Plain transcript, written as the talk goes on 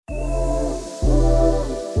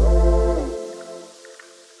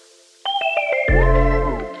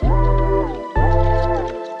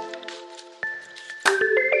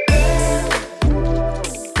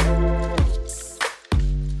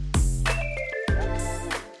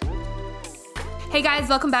Hey guys,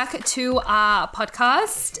 welcome back to our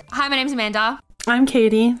podcast. Hi, my name's Amanda. I'm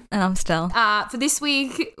Katie. And I'm Stell. For this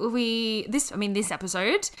week, this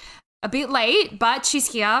episode, a bit late, but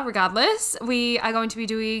she's here regardless. We are going to be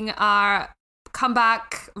doing our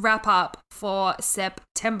comeback wrap up for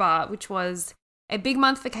September, which was a big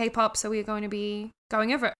month for K-pop, so we're going to be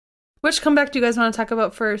going over it. Which comeback do you guys want to talk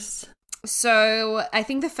about first? So I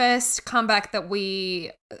think the first comeback that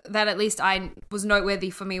at least I was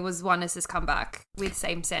noteworthy for me was ONEUS's comeback with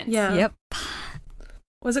Same Sense. Yeah. Yep.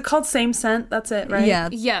 Was it called Same Scent? That's it, right? Yeah.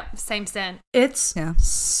 Yeah, Same Sense. It's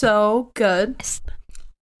so good.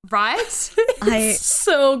 Right? It's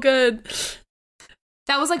so good.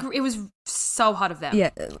 That was like, it was so hard of them.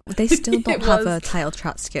 Yeah, they still don't have was. a title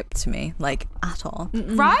track skipped to me, like, at all.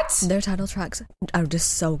 Right? Their title tracks are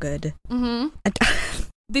just so good. Mm-hmm.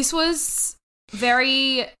 This was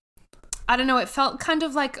very, I don't know, it felt kind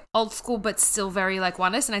of like old school, but still very like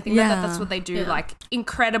ONEUS. And I think that's what they do like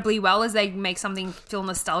incredibly well, is they make something feel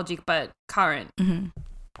nostalgic but current. Mm-hmm.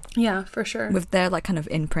 Yeah, for sure. With their like kind of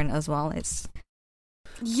imprint as well. It's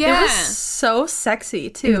It was so sexy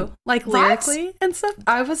too, like lyrically and stuff.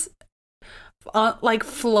 I was like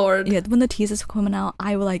floored. yeah. When the teasers were coming out,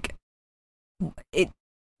 I were like,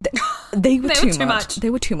 They were too much. They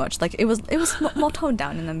were too much. Like it was more toned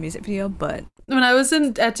down in the music video, but When I was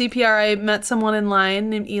at DPR, I met someone in line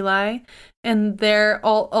named Eli, and their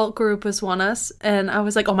alt group was ONEUS, and I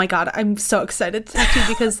was like, oh my god, I'm so excited to talk to you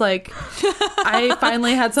because like I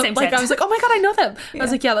finally had some Same like sense. I was like, oh my god, I know them. I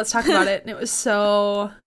was like, yeah, let's talk about it, and it was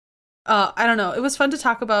so I don't know, it was fun to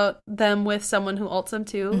talk about them with someone who alts them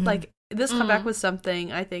too. Mm-hmm. Like this comeback was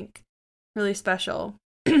something I think really special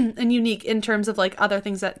and unique in terms of like other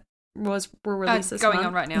things that were released this going month.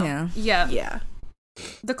 on right now. yeah. Yeah.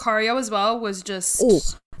 The choreo as well was just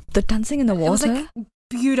The dancing in the water. it was like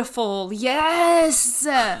beautiful. Yes.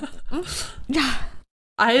 yeah.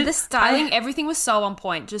 The styling, everything was so on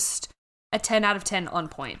point. Just a 10 out of 10 on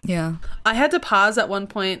point. Yeah. I had to pause at one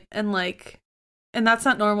point and that's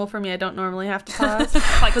not normal for me. I don't normally have to pause.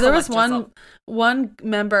 Like, But there was collect yourself. one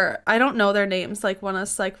member, I don't know their names, like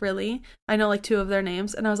ONEUS, like really. I know like two of their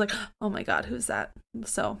names, and I was like, oh my god, who's that?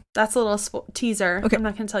 So that's a little teaser. Okay. I'm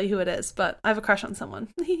not going to tell you who it is, but I have a crush on someone.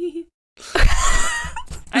 I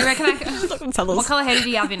reckon what colour hair do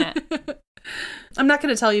you have in it? I'm not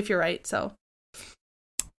going to tell you if you're right, so.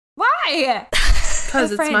 Why? Because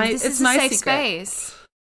This it's is a my safe secret. Space.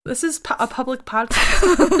 This is a public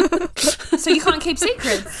podcast. So you can't keep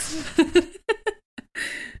secrets.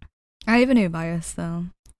 I have a new bias though.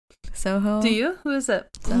 Soho. Do you? Who is it?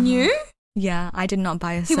 Soho. New? Yeah, I did not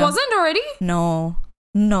bias. He wasn't already? No.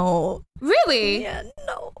 Really? Yeah,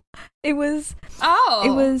 no. It was. Oh. It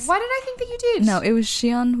was- Why did I think that you did? No, it was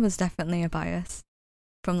Xion was definitely a bias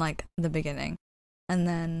from like the beginning, and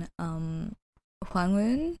then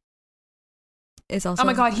Hwangwon is also. Oh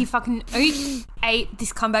my god, he fucking ate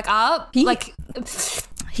this comeback up. He- like,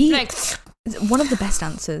 He like, one of the best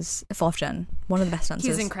dancers, 4th gen. One of the best dancers.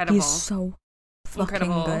 He's incredible. He's so fucking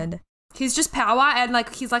Incredible. good. he's just power, and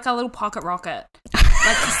like he's like a little pocket rocket.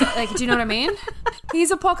 Like, do you know what I mean?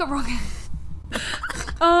 He's a pocket rocket.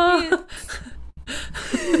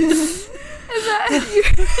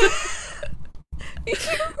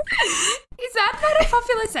 Is that not a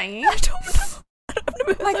popular saying? I don't know. I've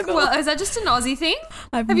never heard Like, that in my well, life. is that just an Aussie thing?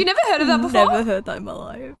 I've Have you never heard of that before? Never heard that in my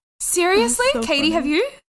life. Seriously? That's so Katie, funny. have you?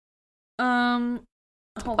 Hold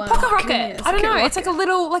on. Pocket Give me rocket. a I don't know. second. It's like a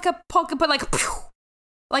little, like a pocket, but like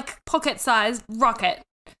pocket-sized rocket.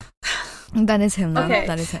 That is him, though. Okay.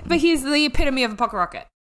 That is him. But he's the epitome of a pocket rocket.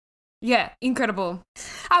 Yeah, incredible.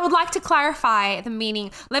 I would like to clarify the meaning.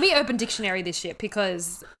 Let me open dictionary this shit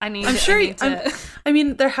because I need. I'm sure. I need to. I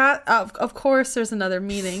mean, there of course, there's another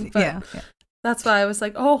meaning, but yeah. that's why I was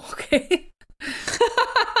like, oh, okay.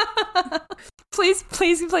 Please,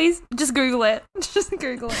 just Google it. Just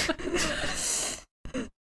Google it.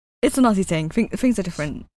 It's an Aussie thing. Things are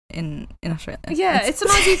different in Australia. Yeah, it's an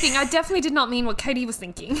Aussie thing. I definitely did not mean what Katie was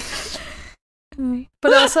thinking.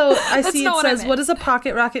 But also, I That's see not it what I says, meant. what does a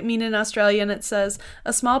pocket rocket mean in Australia? And it says,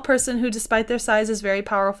 a small person who, despite their size, is very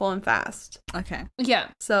powerful and fast. Okay. Yeah.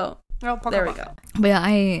 So, Well, pocket there we rocket. go. But yeah,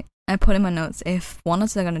 I put in my notes, if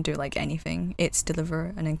ONEUS are going to do like anything, it's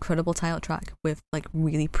deliver an incredible title track with like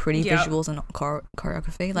really pretty Yeah. visuals and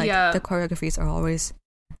choreography. Like Yeah. the choreographies are always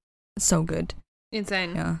so good.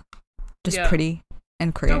 Insane. Yeah. Just Yeah. pretty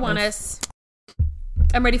and Go creative. ONEUS.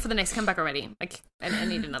 I'm ready for the next comeback already. Like, I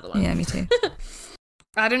need another one. Yeah, me too.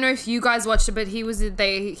 I don't know if you guys watched it, but he was in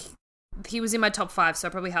my top 5, so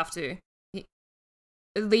I probably have to.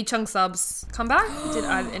 Lee Chung Sub's comeback. Did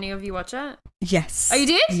any of you watch it? Yes. Oh, you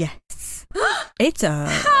did? Yes. It's a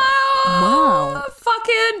How Wow.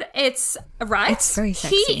 Fucking, it's right. It's very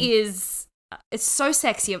sexy. He is. It's so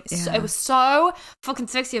sexy. Yeah. It was so fucking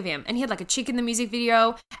sexy of him, and he had like a chick in the music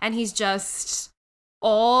video, and he's just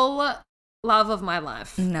all love of my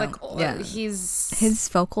life. No, like yeah. his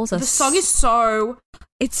vocals are the song is so.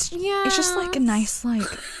 it's just like a nice like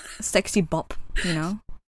sexy bop, you know.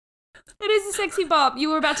 It is a sexy bop. You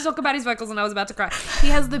were about to talk about his vocals, and I was about to cry. He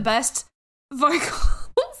has the best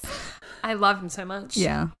vocals. I love him so much.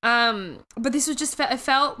 Yeah. But this was just, it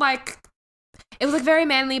felt like, it was like very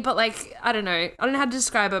manly, but like, I don't know how to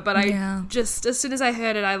describe it, but I just, as soon as I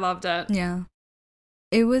heard it, I loved it. Yeah.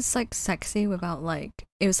 It was like sexy without like,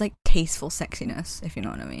 it was like tasteful sexiness, if you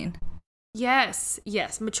know what I mean. Yes,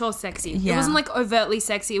 mature sexy. Yeah. It wasn't like overtly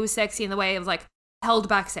sexy, it was sexy in the way of like held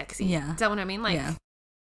back sexy. Yeah. Is that what I mean? Like, yeah.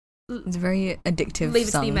 It's very addictive. Leave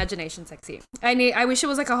it song. to the imagination sexy. I wish it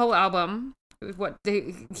was like a whole album.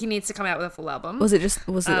 He needs to come out with a full album. Was it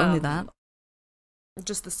only that?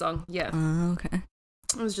 Just the song, yeah. Okay.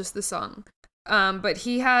 It was just the song. But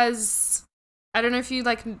he has, I don't know if you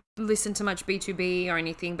like listen to much B2B or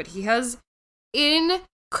anything, but he has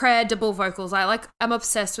incredible vocals. I'm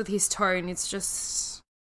obsessed with his tone. It's just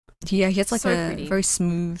he has like so a pretty. very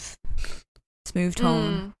smooth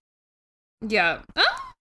tone. Yeah.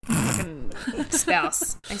 Fucking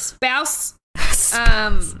spouse. I spouse.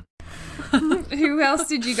 Who else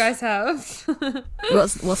did you guys have?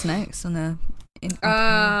 What's next on the?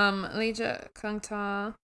 Leja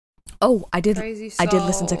Kangta. Oh, I did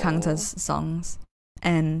listen to Soul. Kangta's songs,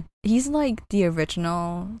 and he's like the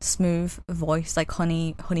original smooth voice, like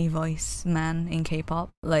honey voice man in K-pop.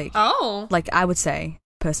 Like, like I would say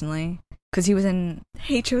personally, because he was in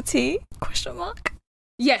HOT ?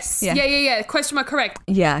 Yes. Yeah. Question mark correct.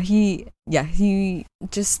 Yeah, he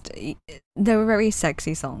just, they were very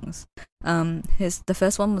sexy songs. The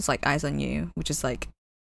first one was like Eyes on You, which is like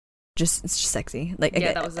it's just sexy. Like,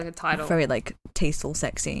 yeah, that was like a title. Very like tasteful,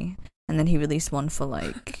 sexy. And then he released one for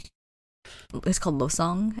like, it's called Love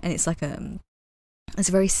Song, and it's like it's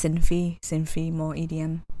a very synthy, more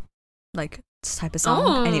EDM like type of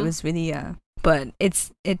song, and it was really but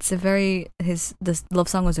it's a very the Love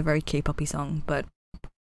Song was a very K-poppy song, but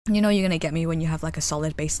you know you're gonna get me when you have like a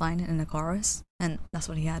solid bass line and a chorus, and that's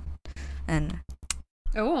what he had. And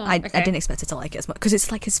I didn't expect it to like it as much because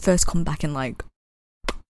it's like his first comeback in like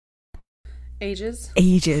ages,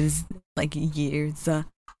 like years.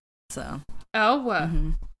 So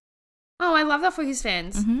I love that for his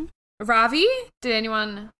fans. Ravi, did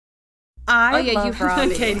anyone? Love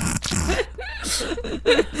Ravi. Katie.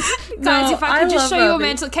 No, Guys, if I could just show you a Ravi.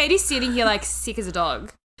 mental, Katie's sitting here like sick as a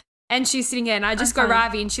dog. And she's sitting here, and I just go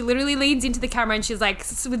Ravi, and she literally leans into the camera, and she's like,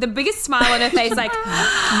 with the biggest smile on her face, like,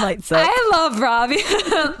 lights up. I love Ravi.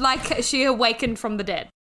 Like she awakened from the dead.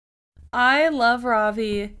 I love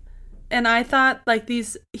Ravi, and I thought like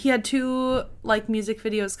he had 2 like music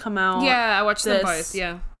videos come out. Yeah, I watched them both.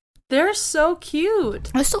 Yeah, they're so cute.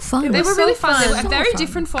 It was so fun. They were really fun. They were So very fun.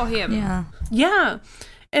 different for him. Yeah,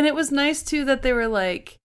 and it was nice too that they were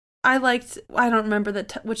like, I don't remember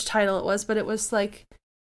which title it was, but it was like,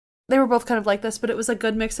 they were both kind of like this, but it was a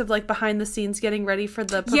good mix of like behind the scenes getting ready for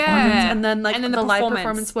the performance, and then like the live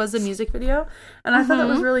performance was the music video, and I thought that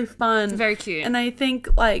was really fun. Very cute. And I think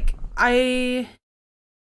like I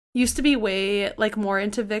used to be way like more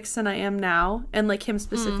into VIX than I am now, and like him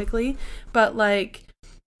specifically, but like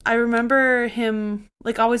I remember him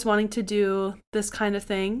like always wanting to do this kind of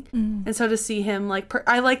thing, and so to see him like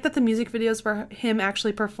I like that the music videos were him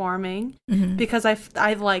actually performing, because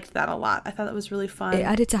I liked that a lot. I thought that was really fun. It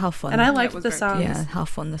added to how fun, and I liked the sounds. Yeah, how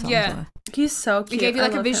fun the songs were. He's so cute. It gave you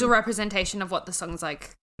like I a love visual him. representation of what the song's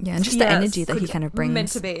like. Yeah, and just the energy that he kind of brings. Meant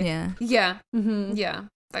to be. Yeah. Yeah. Yeah.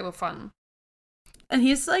 They were fun. And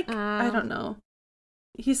he's like, I don't know.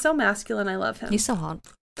 He's so masculine. I love him. He's so hot.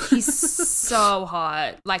 He's so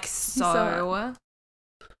hot. Like, so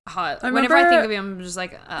hot. I Whenever I remember- think of him, I'm just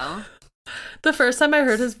like, oh. The first time I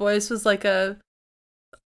heard his voice was like a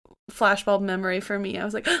flashbulb memory for me. I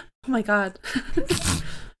was like, oh my God.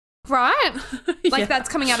 Right? Like, Yeah. that's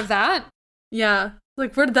coming out of that? Yeah.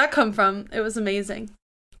 Like, where did that come from? It was amazing.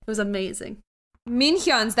 It was amazing.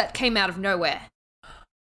 Minhyun's that came out of nowhere.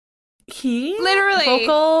 He Literally,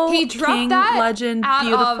 vocal he dropped king, that legend, out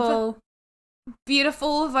beautiful.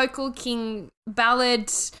 Beautiful vocal king,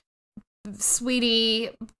 ballad, sweetie,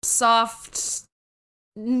 soft,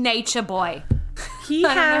 nature boy. He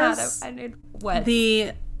I don't know how has to find it. What?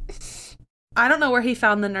 I don't know where he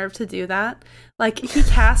found the nerve to do that. Like, he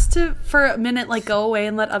has to, for a minute, like, go away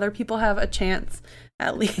and let other people have a chance,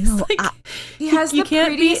 at least. No, like, He has you the can't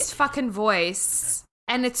be- prettiest fucking voice.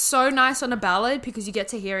 And it's so nice on a ballad because you get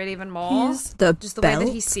to hear it even more. He's The Just the belt, way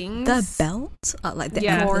that he sings. the belt, like the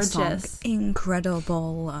Yeah. end of the song, Gorgeous.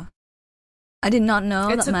 incredible. I did not know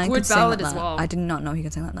It's that a man good could sing like ballad that. as well. I did not know he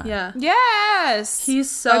could sing like that. yeah. Yes. He's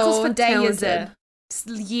so vocals for days, talented.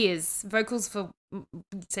 years. Vocals for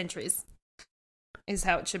centuries is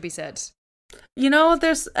how it should be said. You know,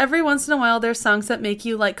 there's every once in a while there's songs that make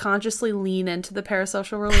you like consciously lean into the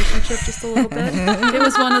parasocial relationship just a little bit. It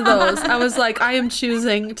was one of those. I was like, I am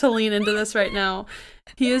choosing to lean into this right now.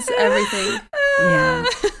 He is everything. Yeah.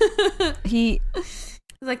 He,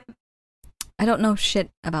 Like, I don't know shit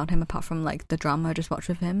about him apart from like the drama I just watched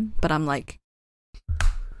with him, but I'm like,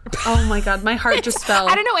 Oh my god, my heart just fell.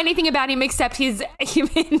 I don't know anything about him except him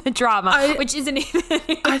in the drama, which isn't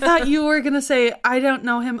even. I thought you were gonna say I don't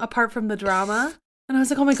know him apart from the drama, and I was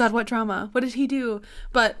like, oh my god, what drama? What did he do?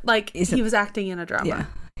 But like, Is he it- was acting in a drama.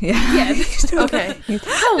 yeah. Yeah. Okay.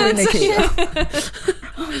 Holy Nikki.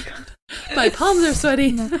 My palms are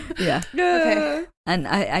sweaty. Yeah. Okay. And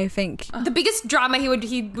I think The biggest drama he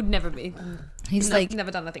would never be. he's like, never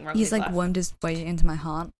done nothing wrong. he's in his like life. wound his way into my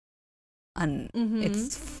heart. And Mhm.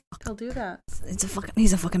 it's He'll do that.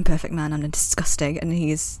 he's a fucking perfect man and disgusting, and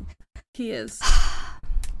He is. you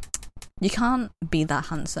can't be that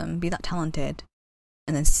handsome, be that talented,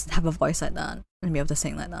 and then have a voice like that and be able to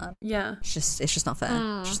sing like that. Yeah. It's just not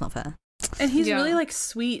fair. It's just not fair. And he's Yeah. really like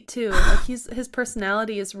sweet too. Like his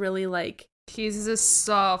personality is really like He's a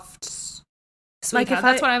soft Like, sweetheart. if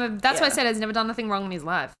That's I- that's why I yeah. said he's never done nothing wrong in his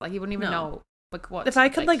life. Like he wouldn't even No. know like what. if I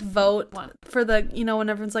could like vote want. for the, you know, when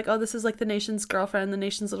everyone's like, oh, this is like the nation's girlfriend, the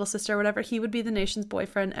nation's little sister, or whatever, he would be the nation's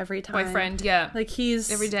boyfriend every time. boyfriend, yeah, Like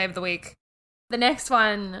he's every day of the week. The next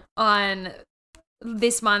one on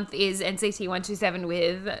this month is NCT 127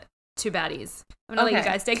 with Two Baddies. I'm gonna let you Okay.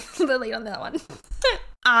 guys take the lead on that one.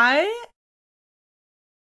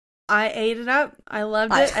 I ate it up. I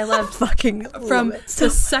loved it. I loved fucking from love it. the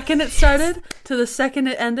second it started to the second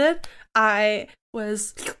it ended. I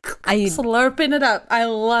was slurping it up. I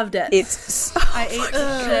loved it. It's I ate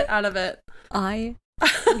the shit out of it. I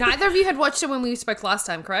Neither of you had watched it when we spoke last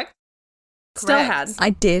time, correct? Still Correct.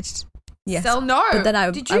 had. did. Yes. Still no. But then I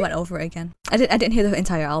Did you? went over it again. I didn't hear the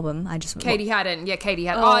entire album. I just Katie hadn't. Yeah, Katie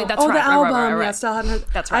had. Oh, Oh, that's right. the album. Right. Yeah, still hadn't heard.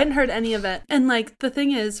 That's I right. hadn't heard any of it. And like the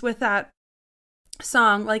thing is with that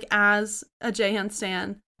song, like as a Jaehyun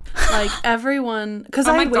stan, like everyone, because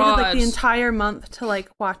Oh I my waited like the God. entire month to like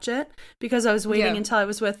watch it because I was waiting Yeah. until I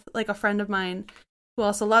was with like a friend of mine who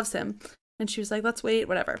also loves him. And she was like, let's wait,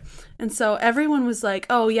 whatever. And so everyone was like,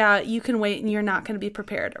 oh, yeah, you can wait and you're not going to be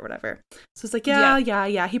prepared or whatever. So it's like,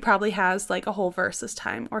 yeah. He probably has like a whole verse this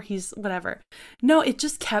time or he's whatever. No, it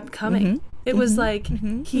just kept coming. Mhm. It was Mhm. like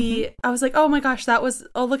Mhm. I was like, oh my gosh,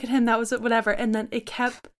 oh, look at him. That was whatever. And then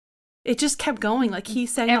it just kept going. Like he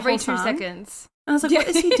sang Every the whole 2 song. seconds. And I was like, what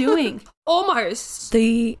is he doing? Almost.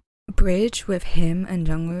 The bridge with him and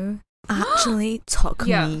Jungwoo actually took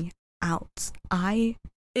Yeah. me out.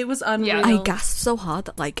 It was unreal. I gasped so hard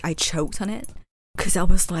that like I choked on it because I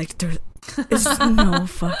was like, there's no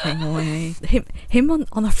fucking way. Him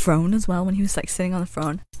on the throne as well when he was like sitting on the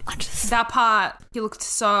throne. I just That part, he looked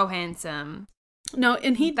so handsome. No,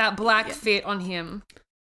 and That black fit on him.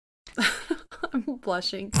 I'm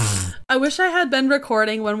blushing. I wish I had been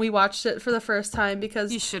recording when we watched it for the first time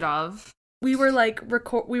because You should have. we were like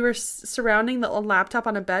we were surrounding the laptop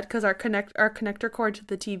on a bed because our connector cord to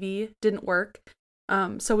the TV didn't work.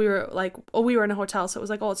 So we were like, we were in a hotel, so it was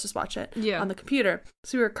like, let's just watch it on the computer.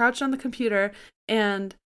 So we were crouched on the computer,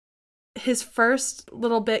 and his first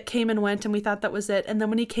little bit came and went, and we thought that was it. And then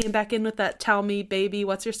when he came back in with that "Tell me, baby,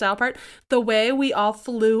 what's your style" part, the way we all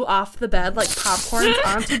flew off the bed like popcorns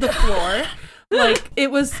onto the floor. Like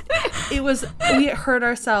it was we hurt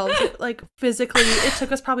ourselves like physically. It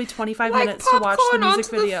took us probably 25 minutes to watch the music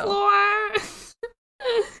video.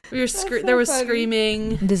 We were there was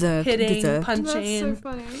screaming, hitting, punching. That's so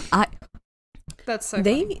funny. That's so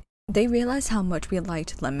they funny. they realized how much we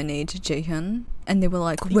liked Lemonade Jaehyun, and they were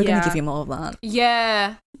like, we're gonna give you more of that.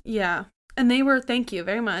 Yeah. Yeah. And they were, thank you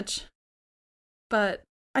very much. But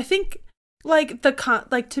I think like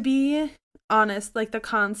to be honest, like the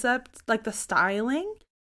concept, like the styling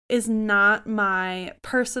is not my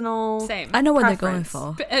personal. Same. I know what preference. they're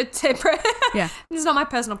going for. Yeah. It's not my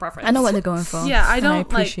personal preference. I know what they're going for. Yeah, I and don't I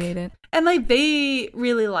appreciate it. And like they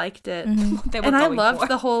really liked it. Mhm. They were And I going loved for.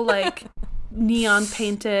 the whole like neon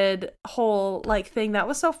painted whole like thing. That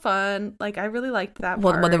was so fun. Like I really liked that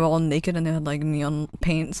part. What they were all naked and they had like neon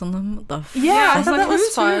paints on them. What the Yeah, I was thought like, that was who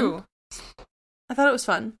fun. too? I thought it was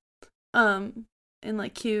fun. And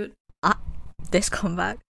like cute. This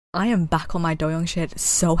comeback, I am back on my Doyoung shit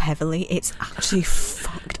so heavily. It's actually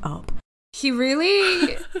fucked up. He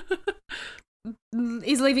really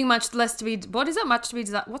is leaving much less to be. What is it? Much to be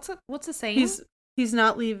desired. What's the saying? He's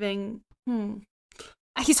not leaving.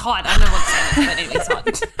 He's hot. I don't know what the saying is, but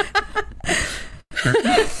anyway, he's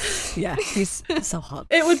hot. Yeah, he's so hot.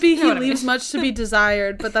 It would be know he what I leaves mean. much to be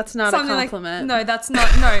desired, but that's not Something a like- compliment. no, that's not.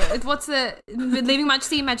 No, what's the leaving much to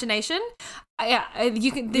the imagination? Yeah,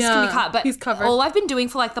 you can. This can be cut, but he's covered. all I've been doing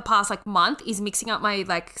for like the past like month is mixing up my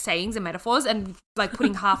like sayings and metaphors and like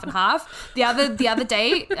putting half and half. The other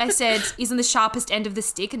day I said isn't the sharpest end of the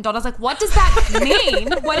stick, and Donna's like, what does that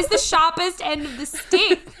mean? What is the sharpest end of the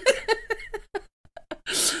stick?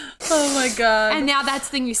 Oh my god. And now that's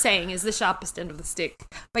the new saying is the sharpest end of the stick.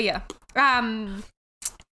 But yeah,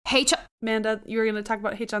 Amanda, you were going to talk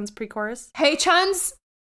about Haechan's pre-chorus?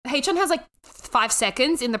 Haechan has like 5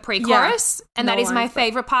 seconds in the pre-chorus, and that No is my line, but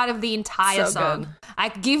favorite part of the entire so song.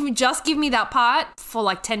 good. Give me that part for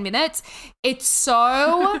like 10 minutes. It's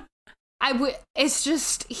so it's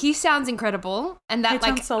just he sounds incredible, and that Haechan's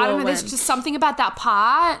like I solo don't know. There's wins. just something about that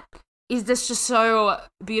part is just so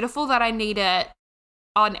beautiful that I need it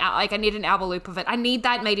on like I need an album loop of it. I need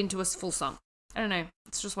that made into a full song. I don't know.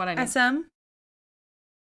 It's just what I need. SM?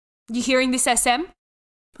 You hearing this, SM?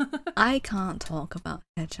 I can't talk about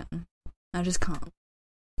Haechan. I just can't.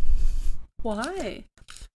 Why?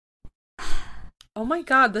 Oh my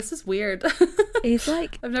god, this is weird. He's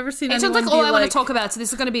like I've never seen Haechan's anyone like all be I want like, to talk about, so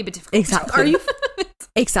this is going to be a bit difficult. exactly. Are you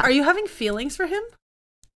exactly? are you having feelings for him?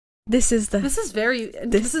 This is the. This is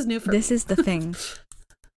new for This me. is the thing.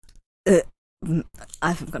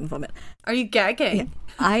 I've forgotten for a minute. Are you gagging? Yeah.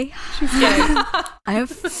 I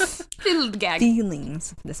have Little gag.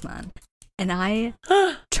 feelings for this man, and I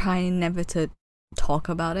try never to talk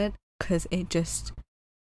about it because it just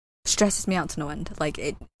stresses me out to no end. Like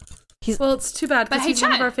it. Well, it's too bad But because he's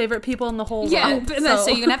one of Haechan- our favorite people in the whole Yeah, world. but so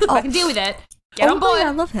you're going to have to fucking deal with it. Get on board. Yeah,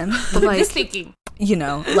 I love him, but like This thinking. you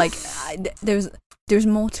know, like there's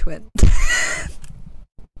more to it.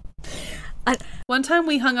 One time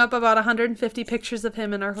we hung up about 150 pictures of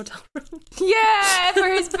him in our hotel room. Yeah, for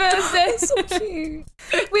his birthday. So cute.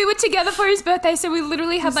 We were together for his birthday, so we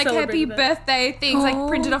literally had We like happy celebrated it. birthday things, like Oh.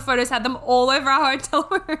 printed off photos, had them all over our hotel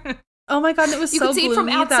room. Oh my god, and it was You so could see it from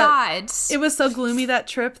gloomy outside. It was so gloomy that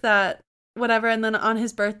trip that whatever, and then on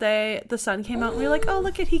his birthday the sun came out and we were like, oh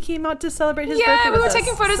look at he came out to celebrate his birthday Yeah, we with were us.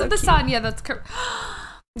 taking photos So of the cute. sun. Yeah, that's correct.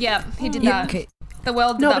 Yeah, he did Yeah, that. okay. The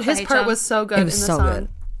world did No, that but for his part Haechan. was so good It in was the so song. good.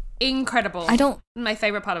 incredible. I don't. My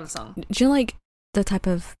favorite part of the song. Do you know, like the type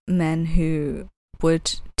of men who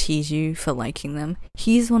would tease you for liking them?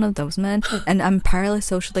 He's one of those men, and I'm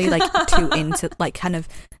parasocially like too into like kind of.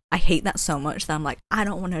 I hate that so much that I'm like I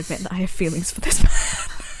don't want to admit that I have feelings for this man.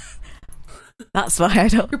 That's why I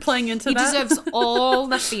don't. You're playing into He that. deserves all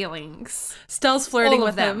the feelings. Stell's flirting all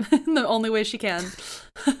with of him in the only way she can.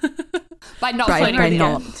 By not Right, playing by hard to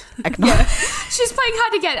not get. acknowledge. She's playing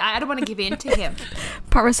hard to get. I don't want to give in to him.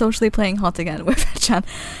 Parasocially playing hot again with Chan.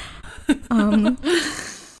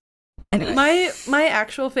 Anyway, My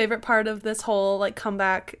actual favorite part of this whole like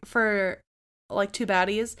comeback for like Two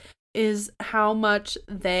Baddies is how much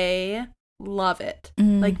they love it.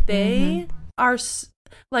 Like they are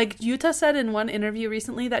like Yuta said in one interview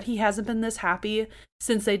recently that he hasn't been this happy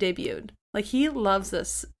since they debuted. Like he loves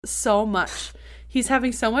this so much. He's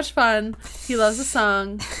having so much fun. He loves the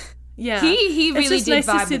song. Yeah. He It's really just did nice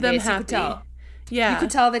to vibe see with them this. You could happy. tell. Yeah. You could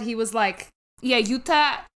tell that he was like, yeah,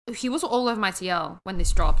 Yuta. He was all over my TL when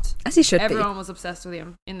this dropped. as he should Everyone was obsessed with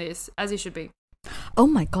him in this, as he should be. be. Oh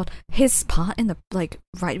my god, his part in the like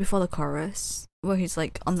right before the chorus, where he's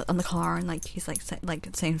like on the car and like he's like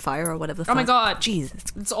saying fire or whatever. The Oh my fuck. god, Jesus,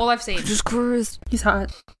 that's all I've seen. just Christ. He's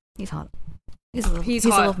hot. He's hot. He's the He's the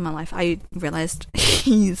hot. love of my life. I realized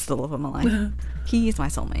he's the love of my life. He's my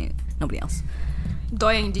soulmate. Nobody else.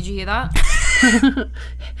 Doyang, did you hear that?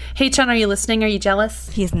 Hey Chan, are you listening? Are you jealous?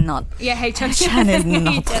 He's not. Yeah, hey Chan. Chan is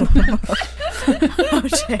not. How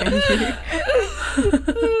dare you?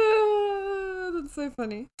 That's so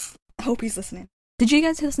funny. I hope he's listening. Did you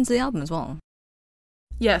guys listen to the album as well?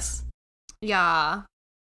 Yes. Yeah.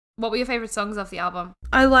 What were your favorite songs off the album?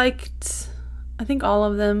 I liked I think all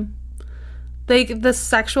of them. The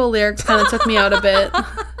sexual lyrics kind of took me out a bit.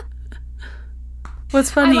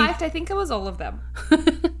 What's funny? I think it was all of them.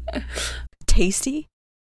 Tasty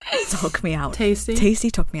took me out. Tasty. Tasty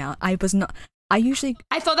took me out. I was not. I usually.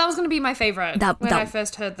 I thought that was going to be my favorite That- when that- I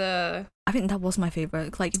first heard the... I think that was my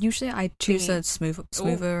favorite. Like usually, I choose Thingy. a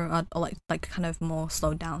smoother, or like kind of more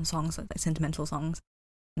slowed down songs, like sentimental songs.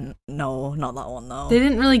 No, not that one though. They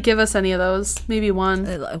didn't really give us any of those. Maybe one.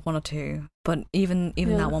 Like one or two, but even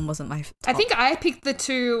Yeah. that one wasn't my. I think I picked the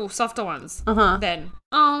two softer ones Uh-huh. then.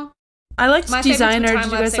 Oh, I liked My Designer. favorites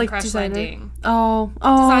Did were you guys Time Lapse and like Crash Designer? Landing. Oh,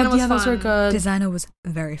 Designer was yeah, those were fun. good. Designer was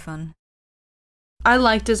very fun. I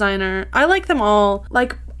like Designer. I like them all.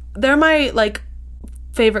 Like, they're my like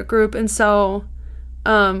favorite group, and so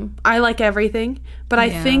I like everything. But I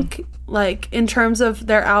Yeah. think like in terms of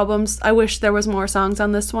their albums, I wish there was more songs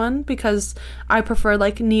on this one because I prefer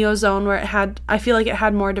like Neo Zone where I feel like it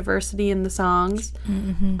had more diversity in the songs.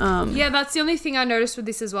 Yeah, that's the only thing I noticed with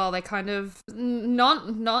this as well. They kind of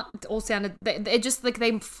not all sounded. It just like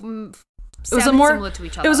they sounded similar to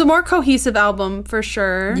each other. It was a more cohesive album for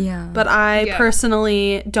sure. Yeah. But I Yeah.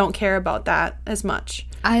 personally don't care about that as much.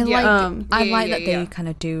 I like I Yeah, like yeah, that they yeah. kind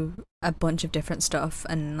of do a bunch of different stuff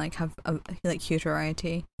and like have a like huge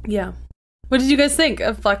variety. Yeah. What did you guys think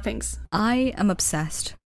of Blackpink's? I am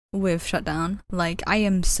obsessed with Shutdown. Like I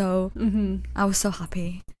was so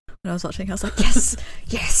happy when I was watching. I was like, yes,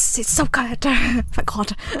 yes, it's so good. Thank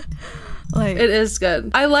God. Like It is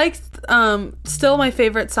good. I liked, still my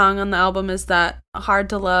favorite song on the album is that Hard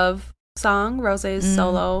to Love song, Rosé's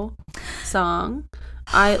solo song.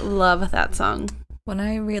 I love that song. when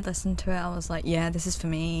I re-listened to it, I was like, yeah, this is for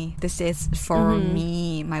me. This is for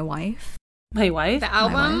me, my wife. My wife? The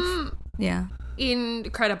album, Yeah,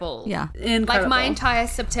 incredible. yeah. Incredible. Like my entire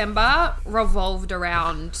September revolved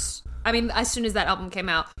around. I mean, as soon as that album came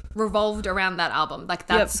out, revolved around that album. Like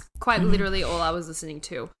that's quite literally all I was listening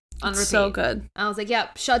to on repeat. So good. I was like,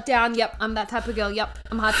 yep, shut down. Yep, I'm that type of girl. Yep,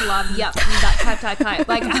 I'm hard to love. Yep, I'm that type.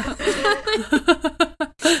 Like,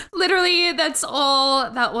 literally, that's all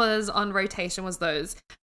that was on rotation was those.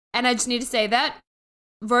 And I just need to say that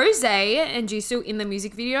Rose and Jisoo in the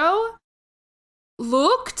music video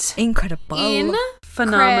looked Incredible.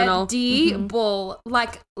 Phenomenal. incredible,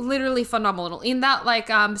 like literally phenomenal. In that like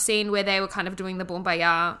scene where they were kind of doing the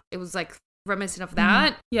Boombayah, it was like reminiscent of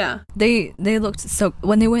that. Yeah. They looked so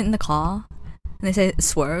when they went in the car and they say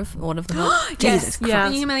swerve or whatever the hell. Jesus Christ. Yeah.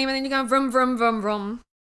 And you then you go vroom vroom vroom vroom.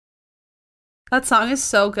 That song is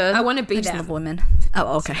so good. I want to be I just there. love women.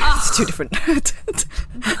 Oh, okay. It's two different.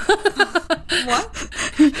 What?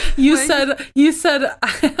 You said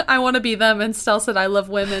I want to be them, and Stell said I love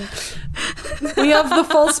women. We have the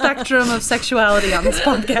full spectrum of sexuality on this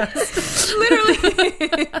podcast.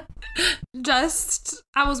 Literally. Just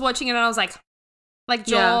I was watching it and I was like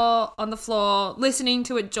jaw on the floor, listening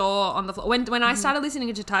to it, jaw on the floor. When I started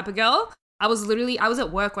listening to Type of Girl, I was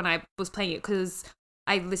at work when I was playing it because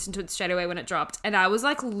I listened to it straight away when it dropped, and I was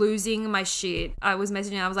like losing my shit. I was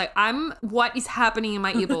messaging. I was like, what is happening in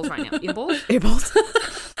my earballs right now? Earballs? Earballs.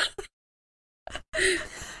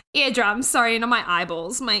 Eardrums. Sorry, not my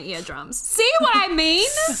eyeballs. My eardrums. See what I mean?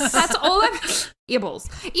 That's all earballs.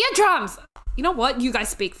 Eardrums. You know what? You guys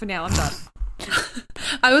speak for now. I'm done.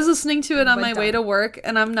 I was listening to it on We're my way done. to work,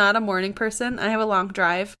 and I'm not a morning person. I have a long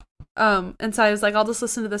drive. And so I was like, I'll just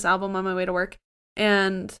listen to this album on my way to work.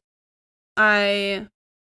 And I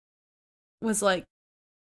was like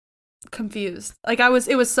confused. Like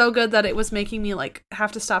it was so good that it was making me like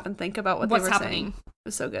have to stop and think about what What's they were happening? saying. It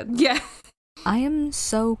was so good. Yeah. I am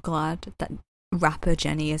so glad that rapper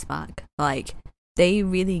Jennie is back. Like, they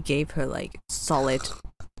really gave her, like, solid,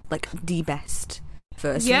 like, the best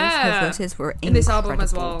verses. Yeah. Her verses were In this album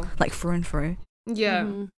as incredible. well. Like, through and through. Yeah.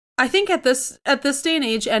 Mhm. I think at this day and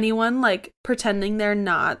age, anyone like pretending they're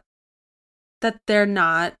not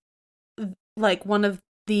like one of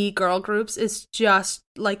the girl groups is just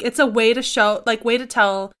like it's a way to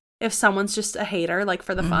tell if someone's just a hater, like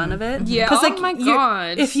for the fun of it. Yeah. 'Cause, Oh like, my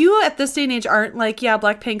God. If you at this day and age aren't like, yeah,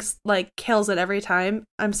 Blackpink's like kills it every time,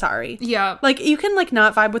 I'm sorry. Yeah. Like you can like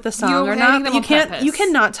not vibe with the song You're or hating not. them You on can't. purpose. You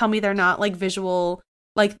cannot tell me they're not like visual,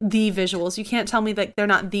 like the visuals. You can't tell me that they're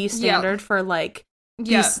not the standard for like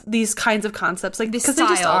Yeah. these kinds of concepts, like This because they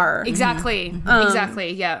just style. are. Exactly.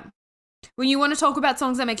 Exactly. Yeah. When you want to talk about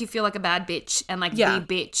songs that make you feel like a bad bitch and like Yeah. the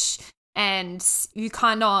bitch, and you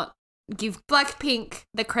cannot give Blackpink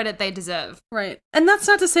the credit they deserve. Right. And that's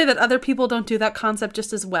not to say that other people don't do that concept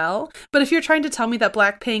just as well. But if you're trying to tell me that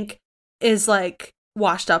Blackpink is like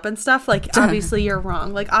washed up and stuff, like obviously you're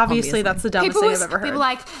wrong. Like obviously that's the dumbest thing I've ever heard. People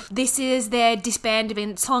like, this is their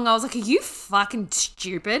disbandment song. I was like, are you fucking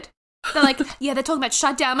stupid? They're like, yeah, they're talking about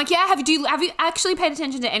Shutdown. I'm like, yeah, have you actually paid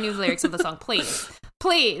attention to any of the lyrics of the song?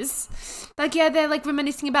 Please. Like, yeah, they're like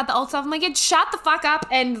reminiscing about the old stuff. I'm like, yeah, shut the fuck up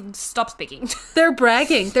and stop speaking. They're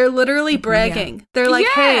bragging. They're literally bragging. They're like,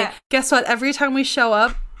 Yeah. hey, guess what? Every time we show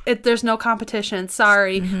up, there's no competition.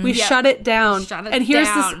 Sorry. We Yeah. shut it down. Shut it and here's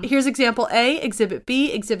down. here's example A, exhibit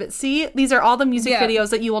B, exhibit C. These are all the music Yeah. videos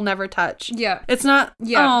that you will never touch. Yeah. It's not,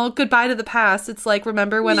 Yeah. oh, goodbye to the past. It's like,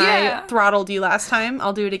 remember when Yeah. I throttled you last time?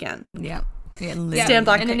 I'll do it again. Yeah. Yeah, Yeah. Stand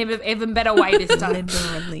Blackpink. And in an even better way this time.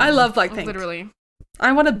 literally. I love Blackpink. Literally.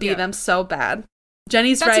 I want to be Yeah. them so bad.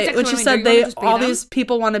 Jenny's That's right exactly when she what I said mean. You wanna just be all them? these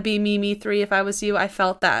people want to be me 3. If I was you, I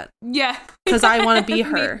felt that. Yeah. 'Cause I wanna be Me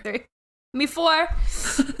her. three. Me 4.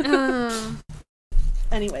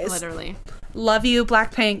 Anyways, Literally. love you,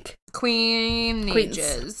 Blackpink. Queen Queens.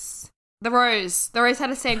 Ages. The Rose had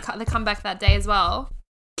a same the comeback that day as well.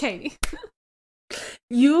 Katie.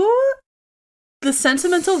 The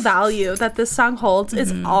sentimental value that this song holds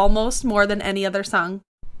is Mhm. almost more than any other song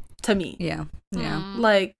to me. Yeah. Mm.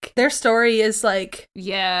 Like, their story is like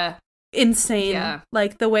Yeah. insane. Yeah.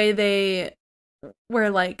 Like the way they were,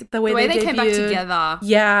 like the way, The way they debuted. came back together.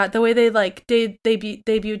 Yeah, the way they like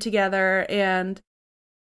debuted together and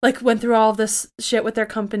like went through all of this shit with their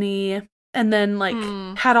company, and then like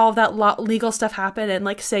had all of that legal stuff happen, and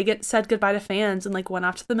like said goodbye to fans, and like went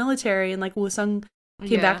off to the military, and like Woo-sung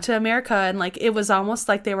came back to America, and like it was almost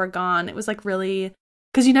like they were gone. It was like really,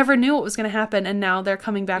 because you never knew what was going to happen, and now they're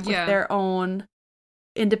coming back with their own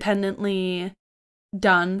independently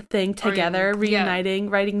done thing together, reuniting,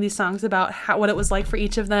 writing these songs about what it was like for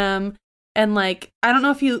each of them. And like, I don't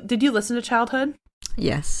know if did you listen to Childhood?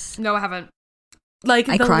 Yes. No, I haven't. Like,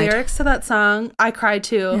 I the cried. lyrics to that song, I cried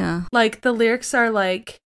too. Yeah. Like, the lyrics are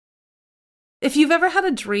like, if you've ever had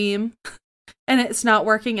a dream and it's not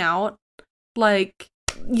working out, like,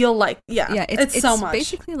 you'll like, yeah, it's so much.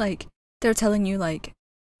 Basically, like, they're telling you, like,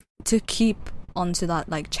 to keep onto that,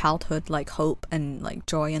 like, childhood, like, hope and, like,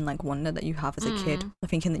 joy and, like, wonder that you have as a kid,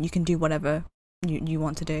 thinking that you can do whatever you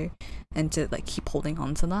want to do, and to, like, keep holding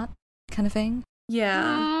on to that kind of thing.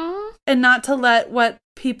 Yeah. And not to let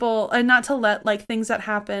like things that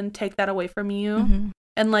happen take that away from you. Mm-hmm.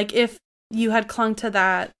 And like, if you had clung to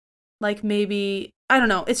that, like, maybe, I don't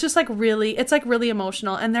know, it's just like really, it's like really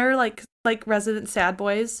emotional, and they're like resident sad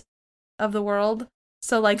boys of the world.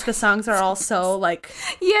 So like the songs are all so like,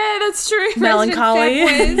 yeah, that's true. melancholy.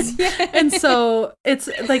 Yeah. And so it's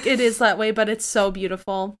like, it is that way, but it's so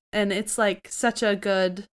beautiful, and it's like such a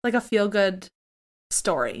good, like a feel good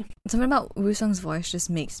story. Something about Woo-sung's voice just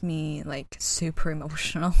makes me, like, super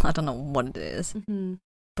emotional. I don't know what it is. Mm-hmm.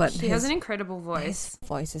 But He has an incredible voice. His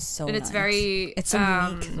voice is so and nice. it's very It's so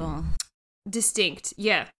unique as well. distinct.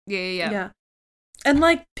 Yeah. And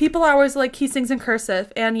like, people are always like, he sings in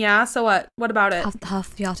cursive, and yeah, so what about it?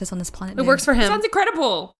 Half the artists on this planet It works for him. Sounds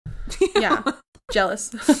incredible. Yeah.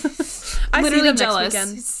 Jealous. I Literally see them jealous.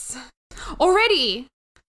 next Already.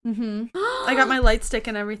 weekend. I got my light stick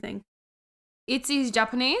and everything. Itzy's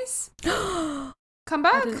Japanese. Come I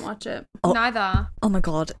back. didn't watch it. Oh. Neither. Oh my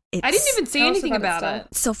god. I didn't even see Tell us anything about about it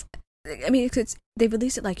it. So, I mean, they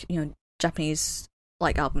released it like, you know, Japanese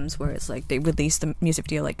like albums where it's like they release the music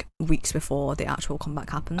video like weeks before the actual comeback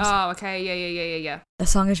happens. Oh, okay. Yeah. The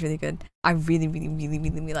song is really good. I really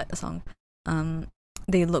like the song.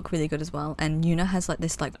 They look really good as well. And Yuna has like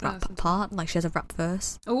this like rap part, like she has a rap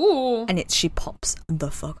verse, Ooh. and she pops the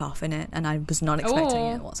fuck off in it, and I was not expecting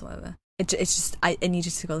Ooh. it whatsoever. It's just I need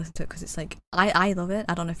you to go listen to it because it's like I love it.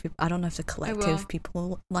 I don't know if the collective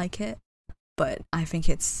people like it, but I think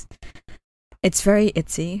it's very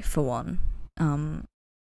Itzy for one.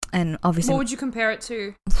 And obviously, What would you compare it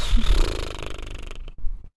to?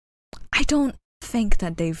 I don't think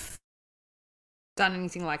that they've Done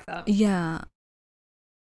anything like that? yeah,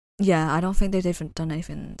 I don't think they've done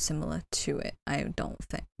anything similar to it. I don't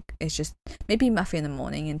think. It's just maybe Mafia in the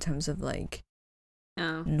Morning in terms of like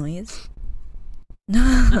Oh. noise.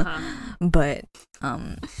 Uh-huh. But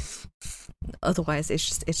otherwise it's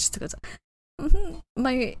just a good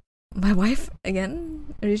my wife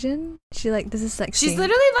again, Rijin, she like, this is sexy. She's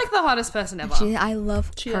literally like the hottest person ever. I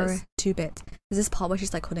love She her is. 2 bits. There's this part where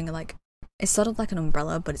she's like holding like, it's sort of like an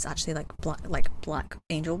umbrella, but it's actually like black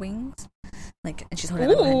angel wings, like, and she's holding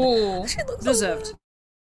it like Ooh. she looks Deserved. so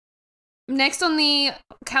Next on the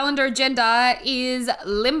calendar agenda is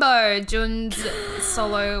Limbo, Jun's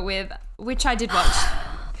solo with, which I did watch.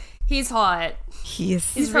 He's hot.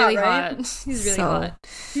 He's He's hot, really right? hot. He's really So- hot.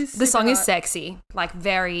 He's The song super is hot. sexy, like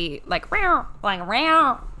very, like row.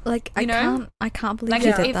 like You know? I can't believe Like he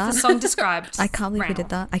if did that. the song described. I can't believe he did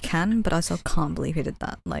row. that. I can, but I also can't believe he did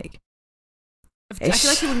that. Like, I feel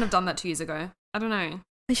like he wouldn't have done that 2 years ago. I don't know.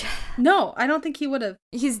 No, I don't think he would have.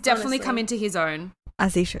 He's definitely Honestly. come into his own.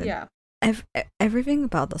 as he should. Yeah. Everything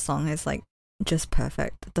about the song is like just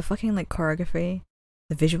perfect. The fucking like choreography,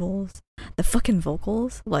 the visuals, the fucking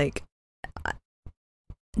vocals. Like,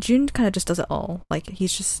 June kind of just does it all. Like,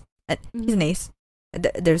 he's an ace.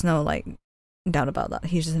 There's no like doubt about that.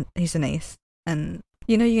 He's an ace. And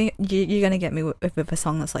you know, you're gonna get me with a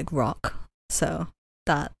song that's like rock. So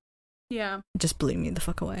that Yeah. just blew me the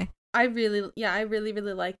fuck away. I really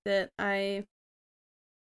liked it. I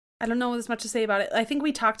I don't know as much to say about it. I think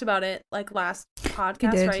we talked about it like last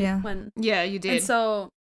podcast, did, right? yeah. Yeah, you did. And so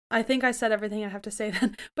I think I said everything I have to say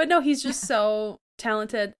then. But no, he's just so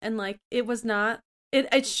talented, and like it was not.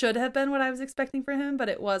 It should have been what I was expecting for him, but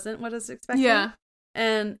it wasn't what I was expecting. Yeah.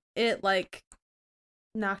 And it like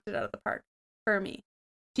knocked it out of the park for me.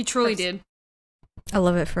 He truly did. I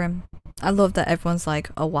love it for him. I love that everyone's like,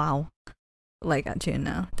 oh wow, like at June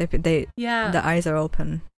now. They Yeah. their eyes are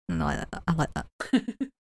open, and I like that. I like that.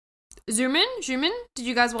 Zoomin, did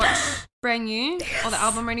you guys watch Brand New or the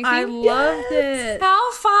album or anything? I loved it.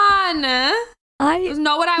 How fun! It was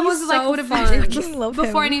not what I He's was like so would have fun. been Love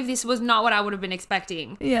before him. any of this was not what I would have been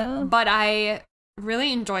expecting. Yeah. But I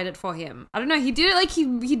really enjoyed it for him. I don't know, he did it like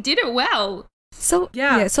he did it well. So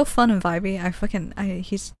Yeah. it's so fun and vibey.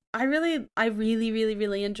 He's I really,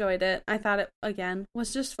 really enjoyed it. I thought it again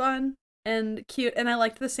was just fun and cute, and I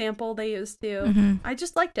liked the sample they used too. Mhm. I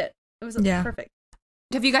just liked it. It was Yeah. perfect.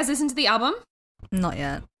 Have you guys listened to the album? not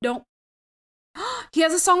yet. Don't. He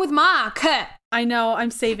has a song with Mark. I know.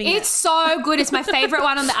 I'm saving It's so good. It's my favorite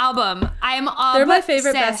one on the album. I am obsessed. They're my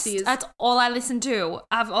favorite besties. That's all I listen to.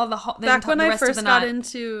 I have all the back when the I rest of first the got night.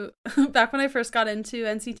 into back when I first got into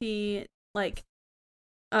NCT, like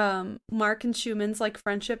Mark and Schumann's like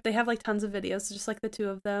friendship, they have like tons of videos, just like the two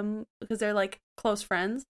of them, because they're like close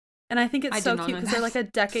friends, and I think it's I so did not cute know because they're that. like a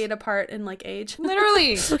decade apart in like age.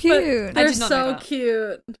 Literally. So But cute. they're did not know so that.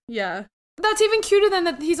 cute. Yeah. That's even cuter than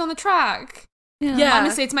that he's on the track. Yeah.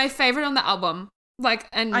 Honestly, it's my favorite on the album. Like,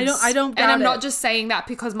 and I don't and doubt I'm it. not just saying that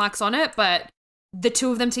because Mark's on it, but the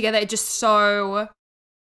two of them together, it just so,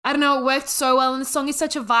 I don't know, it worked so well, and the song is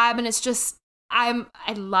such a vibe, and it's just, I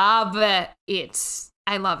love it.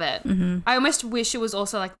 I love it. Mm-hmm. I almost wish it was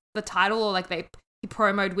also like the title, or like he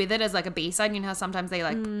promoted with it as like a B-side. You know how sometimes they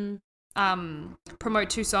like promote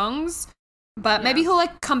two songs, but maybe Yeah. he'll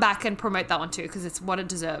like come back and promote that one too, because it's what it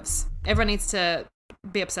deserves. Everyone needs to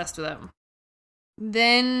be obsessed with it.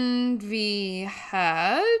 Then we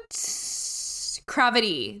had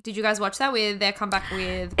Gravity. Did you guys watch that with their comeback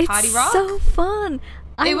with Party It's Rock? so fun.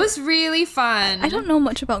 It was really fun. I don't know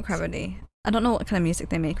much about Gravity. I don't know what kind of music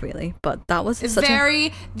they make really, but that was It's such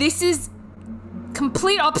very. This is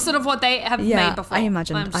complete opposite of what they have made before. I I'm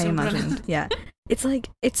imagined. just gonna put it- Yeah. It's like,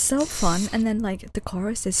 it's so fun, and then like the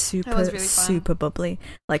chorus is super really fun. super bubbly,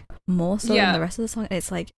 like more so Yeah. than the rest of the song.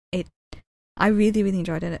 It's like I really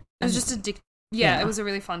enjoyed it. It was just Yeah, Yeah. it was a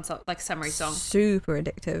really fun summary song. Super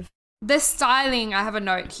addictive. The styling, I have a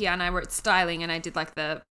note here, and I wrote styling, and I did like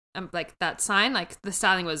the like that sign. Like the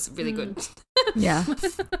styling was really good. Yeah.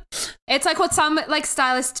 It's like what some like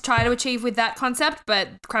stylists try to achieve with that concept, but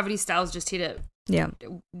Gravity Styles just hit it. Yeah.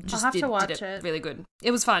 Just have to did watch it it. really good.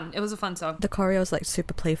 It was fun. It was a fun song. The choreo's like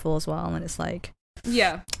super playful as well, and it's like,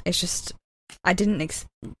 Yeah. it's just, I didn't was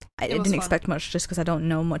fun. expect much just because I don't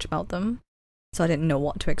know much about them, so I didn't know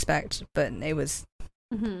what to expect. But it was,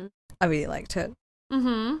 I really liked it.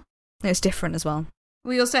 Mm-hmm. It was different as well.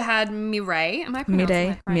 We also had Mireille. Am I pronouncing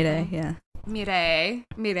that Midday, correctly? yeah.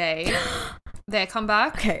 Mireille. Their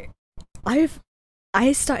comeback. Okay,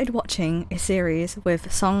 I started watching a series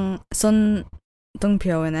with Sun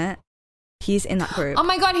Dongpyo in it. He's in that group. Oh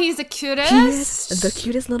my god, he's the cutest. He is the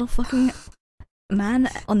cutest little fucking man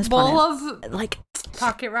on this ball planet. of Like,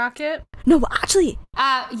 Pocket Rocket. no, but actually,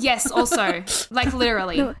 yes, also. Like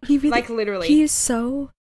literally. no, he really, Like literally. he is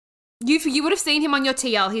so You would have seen him on your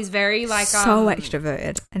TL. He's very like so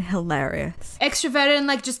extroverted and hilarious. extroverted and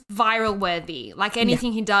like just viral worthy. Like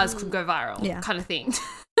anything he does could go viral. Yeah. Kind of thing.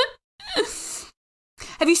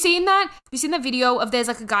 Have you seen that? Have you seen that video of there's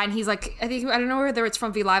like a guy and he's like, I don't know whether it's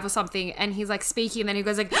from V Live or something, and he's like speaking and then he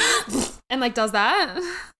goes like and like does that?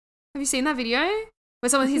 Have you seen that video?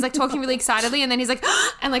 Where he's like talking really excitedly and then he's like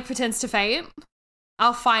and like pretends to faint.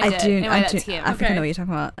 I'll find it. Anyway, that's him. I think I know what you're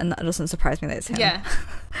talking about, and that doesn't surprise me that it's him. Yeah.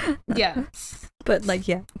 Yeah. But like,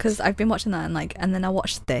 yeah, because I've been watching that and then I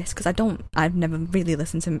watched this because I've never really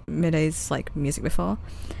listened to Midday's like music before,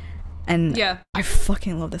 and Yeah. I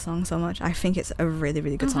fucking love the song so much. I think it's a really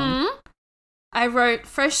really good song. Mhm. I wrote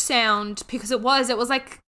Fresh Sound because it was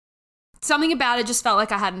like something about it just felt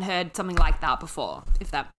like I hadn't heard something like that before, if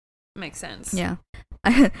that makes sense. Yeah.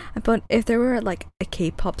 But if there were like a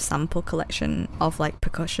K-pop sample collection of like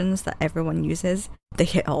percussions that everyone uses, they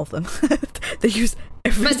hit all of them. They use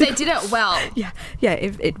every But they did it well. Yeah,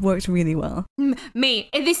 it works really well.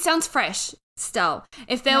 This sounds fresh still.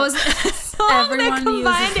 If there was a song Everyone that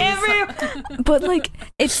combined uses every But like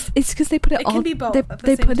it's because they put it, It all can be both they, at the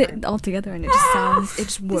they same put time. it all together and it just sounds, it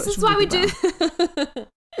just works. This is why we really do. well.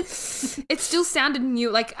 It still sounded new.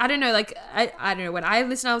 Like I don't know. Like I don't know. When I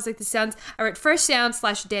listened, I was like, "This sounds." I wrote Fresh Sound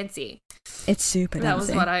 /Dancey. It's super dancey. That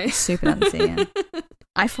was what I- super dancey. Yeah.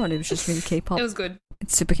 I thought it was just really K-pop. It was good.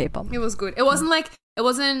 It's super K-pop. It was good. It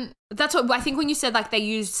wasn't, that's what, I think when you said like they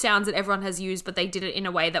used sounds that everyone has used, but they did it in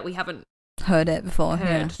a way that we haven't Heard it before.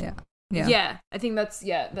 heard. Yeah. I think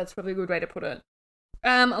that's probably a good way to put it.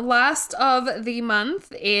 Last of the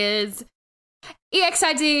month is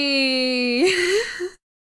EXID.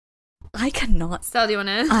 I cannot Stella, do you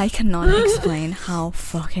wanna? I cannot explain how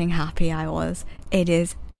fucking happy I was. It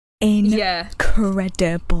is Yeah.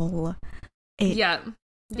 incredible. Yeah.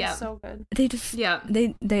 It's Yeah. so good. They just Yeah.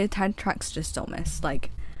 their tracks just don't miss.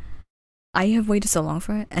 Like, I have waited so long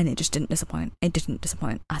for it, and it just didn't disappoint. It didn't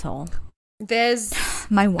disappoint at all. There's,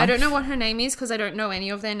 My wife. I don't know what her name is because I don't know any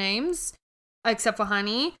of their names except for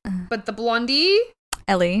Honey. But the blondie,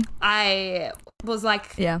 Ellie. I was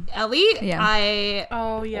like, Yeah. Ellie, Yeah.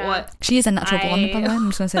 Oh yeah. What? She is a natural blonde, by the way. I'm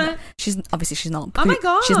just gonna say that. She's not. Oh my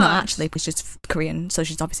She's not gosh. actually, but she's Korean, so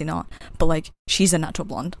she's obviously not. But like, she's a natural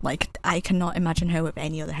blonde. Like, I cannot imagine her with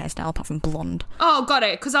any other hairstyle apart from blonde. Oh, got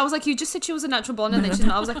it. Because I was like, you just said she was a natural blonde, and then she's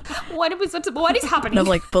not. I was like, what is happening? No,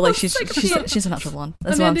 but like she's like, she's a natural blonde.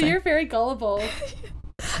 That's what I'm Amanda, saying. you're very gullible.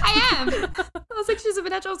 I am. I was like, she's a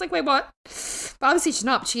natural. I was like, wait, what? But obviously she's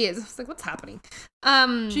not. But she is. I was like, what's happening?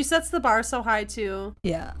 She sets the bar so high too.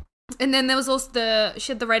 Yeah. And then there was also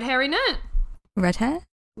she had the red hair in it. Red hair.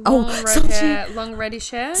 Long Oh, red Seulgi. hair, long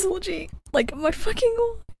reddish hair. Seulgi. Like, my fucking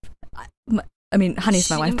I mean, Honey's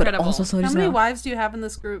my She's wife, incredible. but also Seulgi's How many now. wives do you have in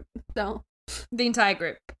this group? No. The entire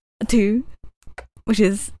group. 2, which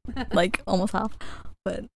is like almost half.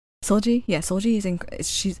 But Seulgi, yeah, Seulgi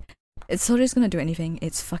is Seulgi's gonna do anything.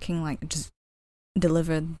 It's fucking like just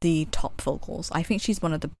deliver the top vocals. I think she's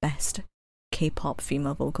one of the best K-pop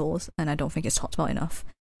female vocals, and I don't think it's talked about enough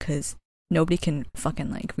because nobody can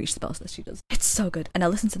fucking like reach the bells that she does. It's so good, and I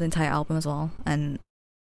listened to the entire album as well, and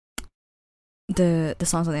the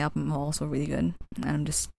songs on the album are also really good,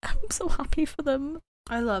 and I'm so happy for them.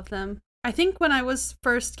 I love them. I think when I was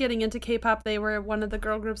first getting into K-pop, they were one of the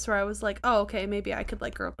girl groups where I was like, oh, okay, maybe I could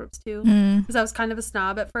like girl groups too. Because I was kind of a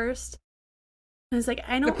snob at first. And I was like,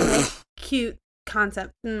 I don't like cute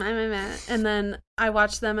concept. And then I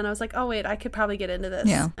watched them and I was like, oh, wait, I could probably get into this.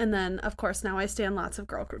 Yeah. And then, of course, now I stay in lots of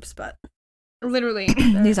girl groups, but Literally.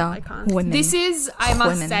 These are icons. women. This is, I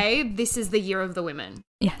must Women. say, this is the year of the women.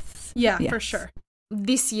 Yes. Yeah, Yes. for sure.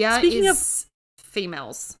 This year Speaking is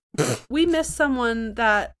females. We missed someone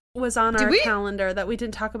that was on Did our we? calendar that we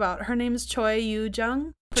didn't talk about. Her name's Choi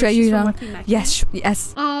Yoo-jung. Choi She's from Yoo-jung. Lucky Neck. Yes.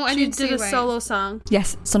 Yes. Oh, I She didn't did see a solo song,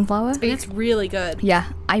 Yes. Sunflower. and it's really good.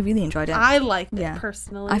 Yeah, I really enjoyed it. I liked it Yeah.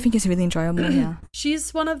 personally. I think it's really enjoyable. Yeah.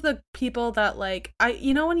 She's one of the people that like I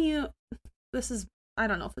don't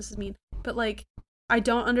know if this is mean, but like I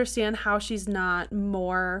don't understand how she's not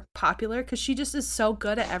more popular because she just is so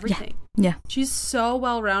good at everything. Yeah. She's so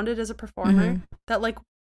well rounded as a performer Mhm. that like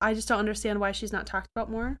I just don't understand why she's not talked about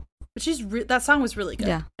more. But that song was really good.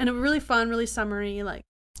 Yeah. And it was really fun, really summery. Like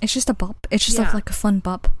It's just a bop. It's just Yeah. like a fun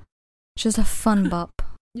bop. It's just a fun bop.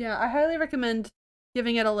 yeah, I highly recommend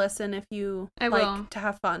giving it a listen if you I like will. to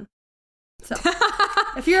have fun. So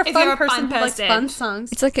if you're a fun person who likes fun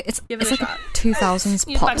songs, It's like it's Give it it's a like shot. a 2000s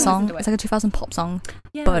You pop fucking song. listen to it. It's like a 2000 pop song,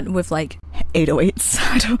 yeah. but with like 808s.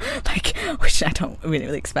 I don't like, which I don't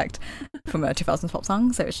really expect from a 2000s pop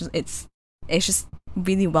song. So it's just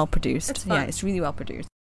really well produced. It's Yeah, fun. it's really well produced.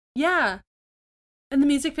 yeah. And the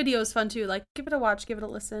music video is fun too. Like give it a watch, give it a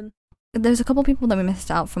listen. There's a couple people that we missed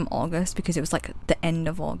out from August because it was like the end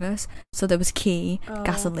of August. So there was Key, Oh.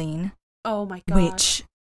 Gasoline, Oh my god. which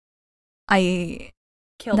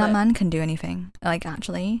Killed that it. man can do anything. Like,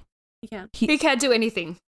 actually, You can. He can't do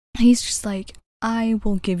anything. he's just like, I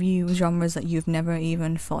will give you genres that you've never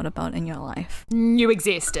even thought about in your life. You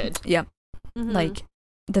existed. Yep. Mhm. Like,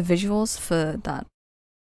 the visuals for that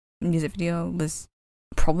music video was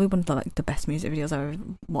probably one of the best music videos I've ever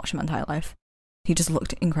watched in my entire life. He just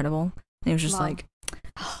looked incredible. And it was just Wow. like,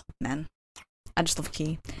 oh, man, I just love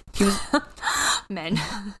Key. He was Men.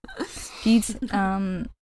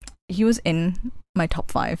 he was in my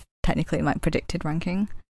top 5, technically, my predicted ranking.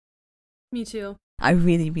 Me too. I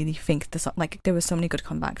really, really think there were so many good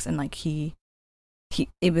comebacks, and like it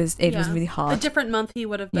was really A hard. different month he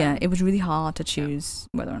would have been. Yeah, it was really hard to choose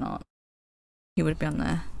whether or not he would be on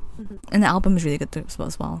there. Mhm. And the album is really good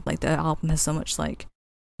as well. Like, the album has so much, like,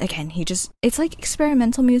 again, it's like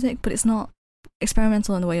experimental music, but it's not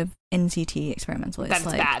experimental in the way of NCT experimental. It's That's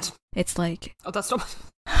like, bad. It's like, Oh, that's not.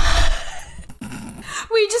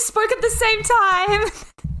 We just spoke at the same time.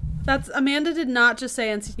 That's Amanda did not just say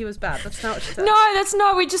NCT was bad. That's not what she said. No, that's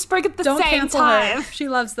not. We just spoke at the Don't same cancel time. her. She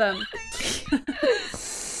loves them.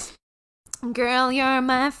 Girl, you're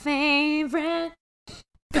my favorite.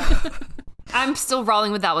 I'm still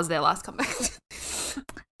rolling with that was their last comeback.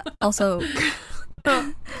 Also,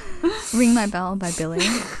 Ring My Bell by Billy.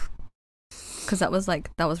 Because that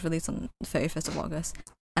was released on the 31st of August.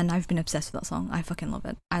 And I've been obsessed with that song. I fucking love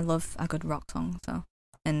it. I love a good rock song. So,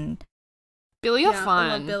 and Billy are I fun.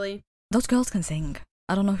 love Billy. those girls can sing.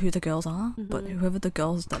 I don't know who the girls are, but whoever the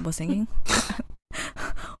girls that were singing,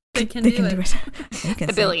 They can they do can it. do it. They can They're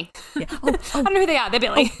sing. Billy. Yeah. I don't know who they are. They're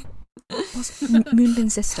Billy. What's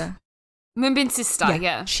Moonbin's sister? Moonbin's sister,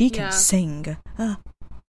 yeah. She can Yeah. sing.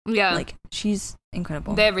 Yeah. Like, she's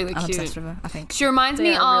incredible. They're really I'm cute. obsessed with her, I think. She reminds They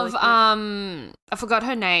me are of, really I forgot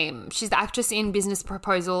her name. She's the actress in Business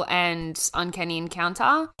Proposal and Uncanny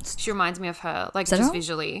Encounter. She reminds me of her, like, Sejong? just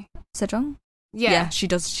visually. Sejong? Yeah. She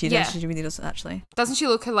does. She Yeah. does. She really does, actually. Doesn't she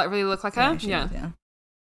really look like her? she Yeah. does, yeah.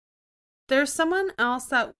 There's someone else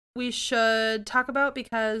that we should talk about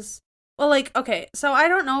because, well, like, okay, so I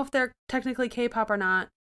don't know if they're technically K-pop or not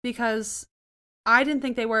because I didn't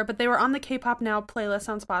think they were, but they were on the K-pop Now playlist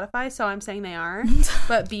on Spotify, so I'm saying they are.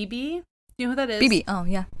 But BB, do you know who that is? BB. Oh,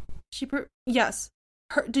 yeah. Yes.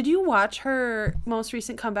 Did you watch her most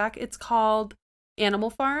recent comeback? It's called Animal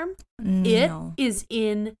Farm. No. It is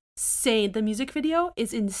insane. The music video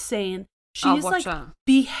is insane. I'll She's watch like that.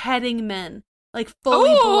 beheading men, like fully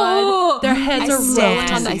blood. Their heads I are rolling on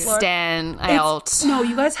stan. the I floor. stan. I alt. No,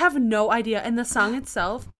 you guys have no idea. And the song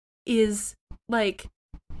itself is like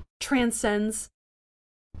transcends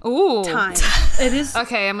Ooh. time. It is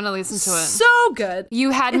Okay, I'm gonna listen to it. so good.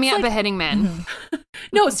 You had me It's at like- beheading men.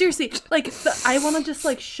 No, seriously. Like I want to just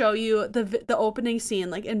like show you the opening scene.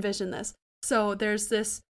 Like envision this. So there's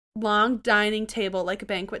this long dining table, like a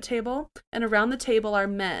banquet table, and around the table are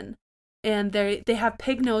men, and they have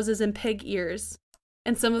pig noses and pig ears,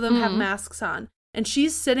 and some of them have masks on. And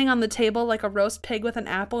she's sitting on the table like a roast pig with an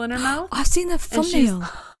apple in her mouth. I've seen the And she's- thumbnail.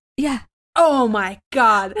 Yeah. Oh my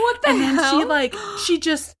god! What the And then hell? she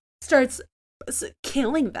just starts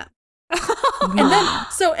killing them. Really? And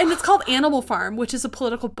then and it's called Animal Farm, which is a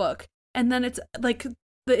political book. And then it's like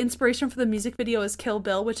the inspiration for the music video is Kill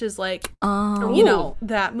Bill, which is like Oh. you know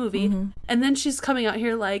that movie. Mhm. And then she's coming out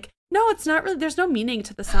here like, no, it's not really. There's no meaning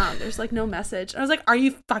to the song. There's like no message. And I was like, are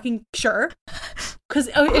you fucking sure? Because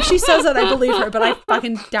if she says that, I believe her, but I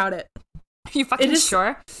fucking doubt it. You fucking It is-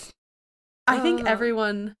 sure? I think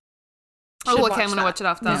everyone. Oh, should okay, I'm gonna that watch it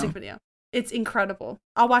after. music video. It's incredible.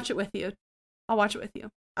 I'll watch it with you.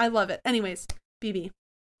 I love it. Anyways, BB.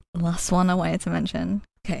 Last one I wanted to mention.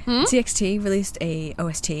 Okay. TXT released a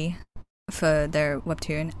OST for their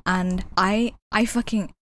webtoon, and I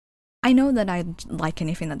know that I like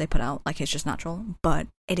anything that they put out, like it's just natural, but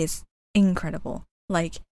it is incredible.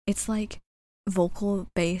 Like it's like vocal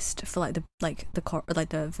based for like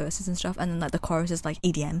the verses and stuff, and then like the chorus is like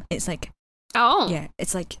EDM. It's like Oh. yeah,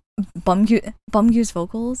 it's like Bumgyu's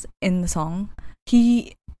vocals in the song.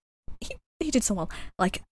 He did so well.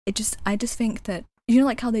 Like I just think that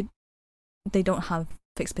like how they don't have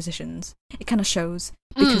fixed positions. It kind of shows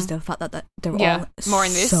because the fact that they're all more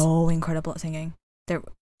in this. so incredible at singing. They're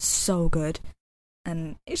so good,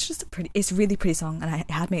 and it's just it's a really pretty song, and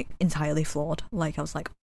it had me entirely floored. Like I was like,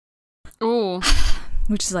 Ooh.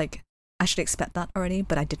 which is like I should expect that already,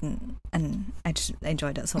 but I didn't, and I just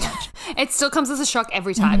enjoyed it so much. It still comes as a shock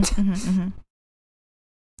every time.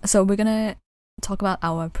 So we're gonna talk about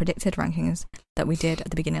our predicted rankings that we did at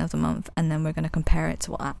the beginning of the month, and then we're gonna compare it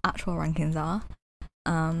to what our actual rankings are.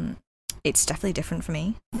 It's definitely different for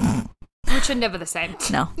me. Which are never the same.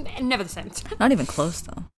 No, Never the same. not even close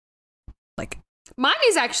though. Like Mine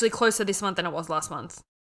is actually closer this month than it was last month.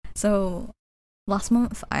 so, last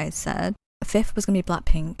month I said 5th was gonna be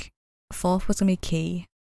Blackpink, 4th was gonna be Key,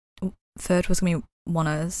 3rd was gonna be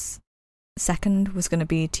Oneus, 2nd was gonna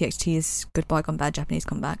be TXT's Good Boy Gone Bad Japanese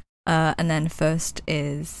Comeback, and then 1st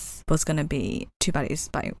was gonna be Two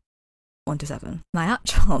Baddies by 1 to 7. My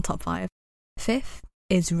actual top 5. 5th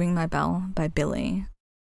is Ring My Bell by Billy,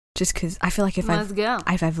 just because I feel like if Let's go.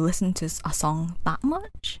 I've listened to a song that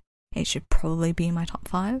much, it should probably be my top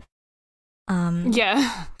 5.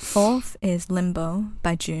 Yeah. 4th is Limbo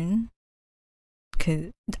by June.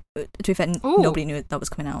 Because, to be fair, Ooh. nobody knew that was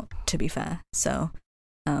coming out, to be fair. So,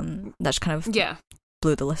 that just kind of Yeah.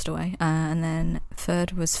 blew the list away. And then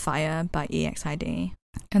 3rd was Fire by EXID.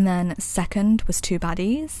 And then 2nd was Two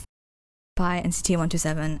Baddies by NCT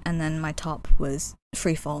 127. And then my top was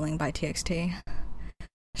Free Falling by TXT.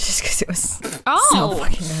 Just because it was so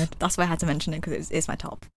fucking good. That's why I had to mention it, because it's my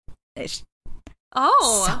top. It's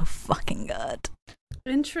so fucking good.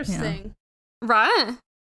 Interesting. Right.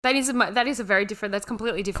 That is a very different. That's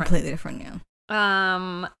completely different. Completely different, yeah.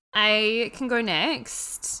 I can go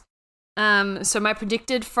next. So my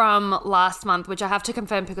predicted from last month, which I have to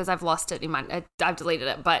confirm because I've lost it I've deleted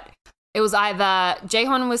it, but it was either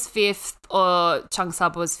Jaehyun was 5th or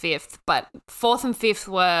Changsub was 5th, but 4th and 5th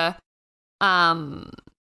were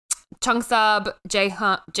Changsub,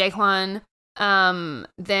 Jaehyun.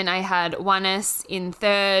 Then I had ONEUS in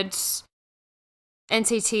 3rd,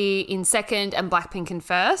 NCT in 2nd, and Blackpink in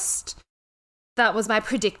 1st. That was my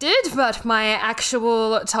predicted, but my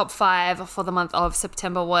actual top 5 for the month of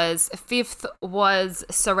September was 5th was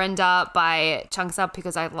Surrender by Changsub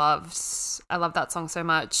because I loved that song so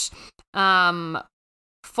much.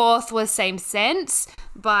 4th was Same Sense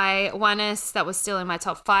by ONEUS. That was still in my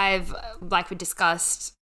top 5. Like we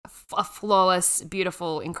discussed, a flawless,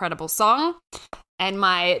 beautiful, incredible song. And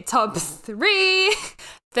my top 3,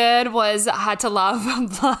 3rd was Hard to Love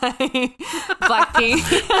by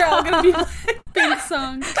Blackpink. They're all gonna be Blackpink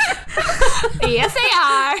songs. Yes, they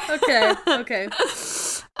are. Okay.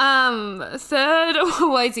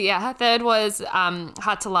 3rd was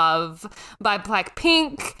Hard to Love by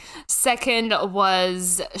Blackpink. 2nd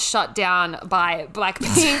was Shut Down by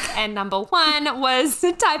Blackpink. And number 1 was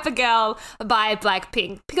Type of Girl by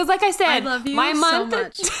Blackpink. Because like I said, I love you my so month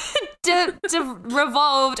much.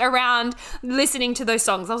 revolved around listening to those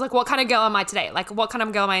songs. I was like, what kind of girl am I today? Like, what kind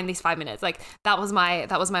of girl am I in these 5 minutes? Like, that was my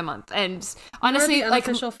month. And honestly, You're the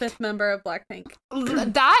unofficial 5th member of Blackpink.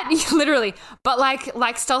 that literally, but like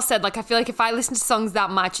Stell said, like I feel like if I listened to songs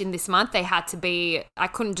that much in this month, they had to be. I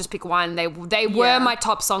couldn't just pick one. They were my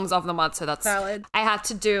top songs of the month, so that's valid. I had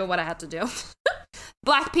to do what I had to do.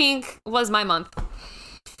 Blackpink was my month.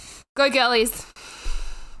 Go girlies.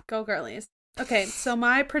 Go girlies. Okay, so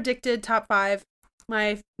my predicted top 5.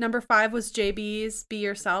 My number 5 was JB's "Be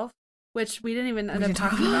Yourself," which we didn't even end up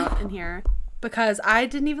talking about in here because I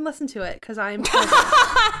didn't even listen to it because I'm.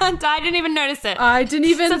 I didn't even notice it. I didn't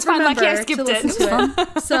even So it's fine, remember like, I skipped to listen it. to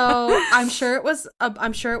it. So I'm sure it was.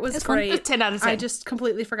 It's fun. Great. 10 out of 10. I just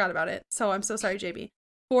completely forgot about it. So I'm so sorry, JB.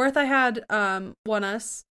 4th, I had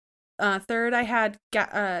ONEUS. 3rd, I had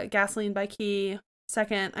Gasoline by Key.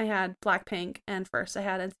 2nd, I had Blackpink. And 1st, I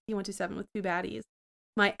had NCT127 with Two Baddies.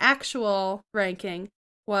 My actual ranking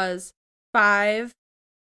was 5,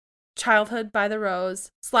 Childhood by The Rose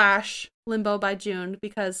 / Limbo by June,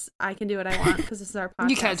 because I can do what I want because this is our podcast.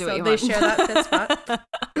 You can't do what you they want. share that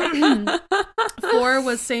 5th spot. 4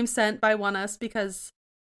 was Same Scent by ONEUS because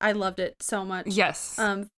I loved it so much. Yes.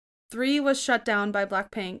 3 was Shut Down by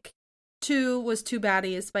Blackpink. 2 was Two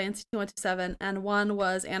Baddies by NCT127, and 1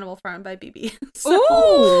 was Animal Farm by BB. So,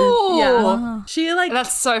 Ooh. yeah, Wow. she like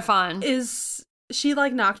That's so fun. she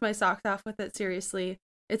like knocked my socks off with it. Seriously,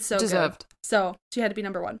 it's so Deserved. good. So she had to be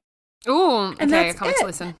number 1. Ooh, And okay, I that's can't wait to it.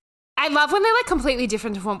 listen. I love when they're like completely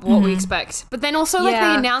different from what we expect. But then also like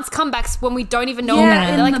Yeah. they announce comebacks when we don't even know Yeah, about it.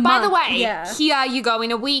 in They're like, the by the month, way, yeah. here you go in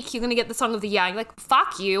a week, you're gonna get the song of the year. You're like,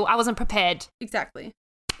 fuck you, I wasn't prepared. Exactly.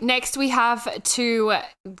 Next we have to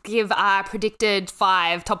give our predicted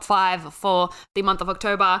top 5 for the month of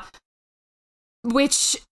October.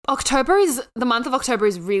 Which the month of October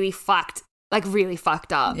is really fucked. Like really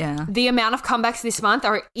fucked up. Yeah. The amount of comebacks this month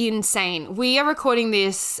are insane. We are recording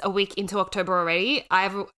this a week into October already.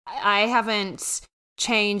 I haven't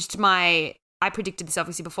changed I predicted this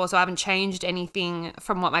obviously before, so I haven't changed anything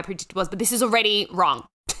from what my predicted was, but this is already wrong.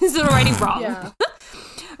 This is already wrong. Yeah.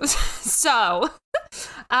 So,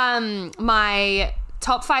 my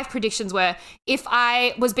top 5 predictions were, if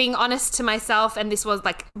I was being honest to myself, and this was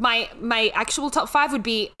like my actual top 5 would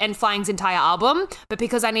be N.Flying's entire album, but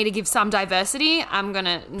because I need to give some diversity, I'm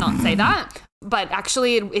gonna not say that. But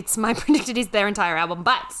actually, it's my predicted is their entire album.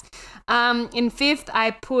 But in 5th, I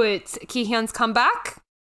put Kihyun's Comeback.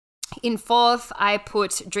 In 4th, I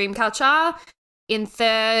put Dreamcatcher. In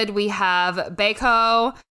 3rd, we have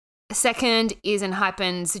Baeko. 2nd is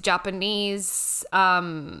ENHYPEN's Japanese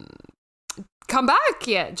comeback.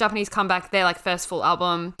 Yeah, Japanese comeback. Their like first full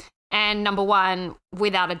album. And number 1,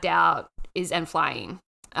 without a doubt, is N.Flying.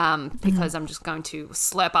 Because I'm just going to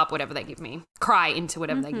slurp up whatever they give me, cry into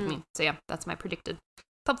whatever they give me. So yeah, that's my predicted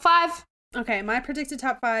top 5. Okay, my predicted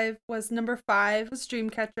top 5 was number 5 was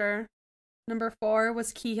Dreamcatcher. Number 4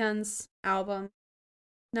 was Kihyun's album.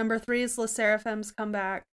 Number 3 is LE SSERAFIM's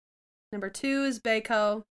Comeback. Number 2 is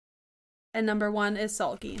Baeko. And number 1 is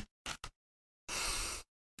Sulky.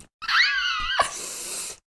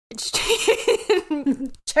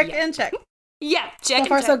 Check and check. Yeah, check So and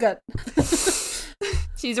far, check. so good.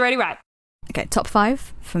 She's already right. Okay, top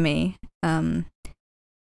 5 for me. 5th,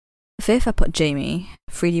 I put Jamie,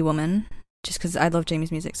 3D Woman, just because I love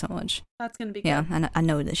Jamie's music so much. That's going to be good. Yeah, and I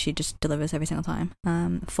know that she just delivers every single time.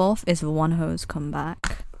 4th is Wonho's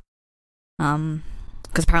Comeback.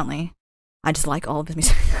 Because apparently I just like all of his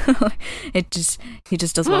music. He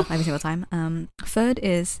just does well every single time. 3rd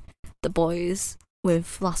is The Boys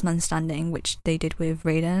with Last Man Standing, which they did with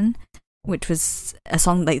Raiden, which was a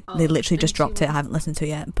song they literally just dropped it. I haven't listened to it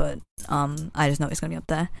yet, but I just know it's gonna be up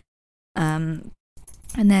there. And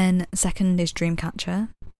then second is Dreamcatcher,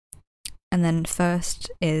 and then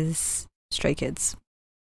first is Stray Kids.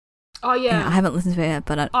 Oh yeah, I haven't listened to it yet,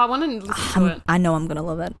 but I want to listen to it. I know I'm gonna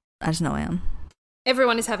love it. I just know I am.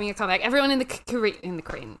 Everyone is having a comeback. Everyone in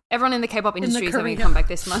the everyone in the K-pop industry is having a Korea. comeback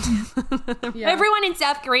this month. Yeah. Everyone in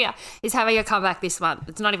South Korea is having a comeback this month.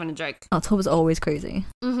 It's not even a joke. October's always crazy.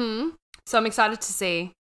 So I'm excited to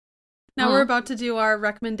see. Now we're about to do our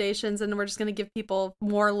recommendations, and we're just going to give people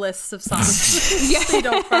more lists of songs Yeah. they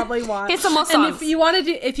don't probably want. Here's some more And songs. if you want to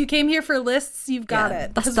do, if you came here for lists, you've got Yeah,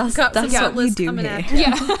 it. that's 'Cause we've got what some we lists do coming here. at you.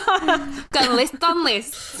 Yeah. Got a list on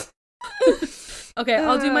list. Okay,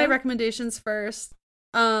 I'll do my recommendations first.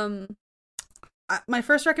 My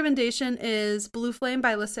first recommendation is Blue Flame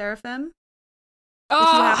by Le Seraphim. If you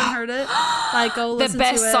haven't heard it, like go the listen to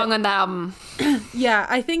it. best song on the album. Yeah,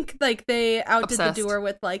 I think like they outdid Obsessed. the doer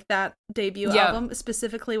with like that debut Yeah. album,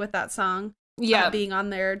 specifically with that song. Yeah. Being on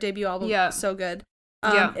their debut album. Yeah. So good.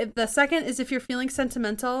 Yeah. The second is if you're feeling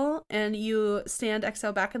sentimental and you stand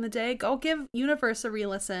EXO back in the day, go give Universe a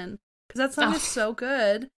re-listen because that song is so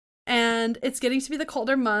good. And it's getting to be the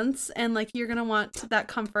colder months, and like you're gonna want that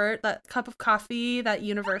comfort, that cup of coffee, that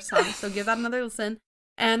Universe song. So give that another listen.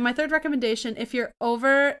 And my third recommendation, if you're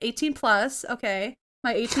over 18 plus, okay,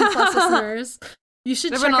 my 18 plus listeners, you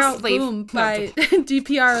should Everyone check else out leave. Boom No, I'm by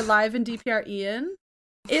DPR Live and DPR Ian.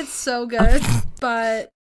 It's so good. But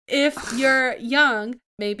if you're young,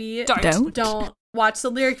 maybe don't watch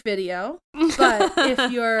the lyric video. But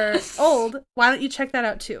if you're old, why don't you check that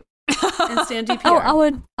out too? And stand DPR.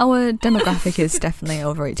 Oh, our demographic is definitely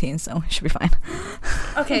over 18, so it should be fine.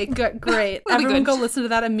 Okay, good, great. Really Everyone good. go listen to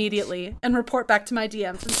that immediately and report back to my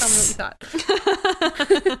DMs and tell me what you thought.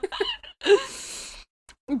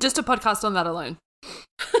 Just a podcast on that alone.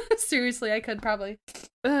 Seriously, I could probably.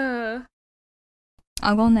 I'll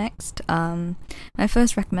go next. My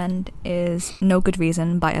first recommend is No Good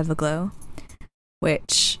Reason by Everglow,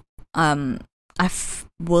 which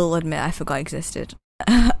will admit I forgot existed.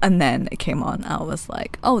 And then it came on. I was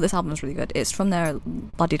like, oh, this album's really good. It's from their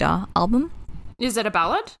La Di Da album. Is it a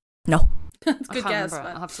ballad? No. It's a I good can't guess. remember.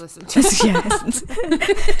 I'll But... have to listen to it.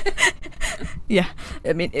 Yeah.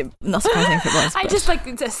 I mean, not surprising if it was. I but- just like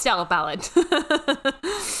it's a stellar ballad.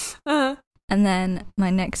 And then my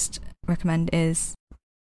next recommend is,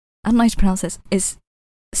 I don't know how to pronounce this. It's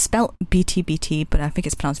spelt BTBT, but I think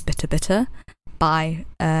it's pronounced Bitter Bitter by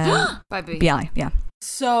By B. BI. Yeah.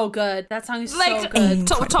 So good. That song is so Like good.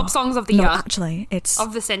 top songs of the No, year, actually, it's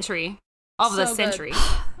of the century, So good. century. So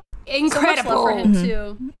much Incredible. love for him Mhm.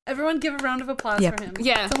 too. Everyone give a round of applause Yep. for him.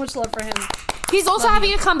 Yeah. So much love for him. He's also Love having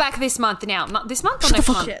you. a comeback this month now. Not this month or Shut the next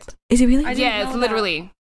fuck month? Shit. Is he really? I didn't Yeah, know it's that.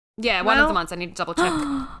 literally. Yeah, one of Well- the months. I need to double check.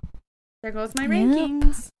 There goes my Yep.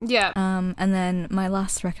 rankings. Yeah. And then my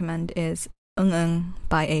last recommend is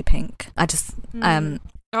by A Pink. I just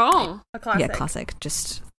Oh. A classic. yeah, classic.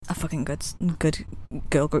 Just a fucking good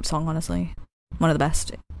girl group song. Honestly, one of the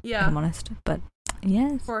best. If Yeah, I'm honest, but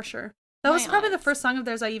yes, for sure. That was My probably the eyes. first song of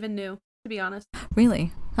theirs I even knew, to be honest.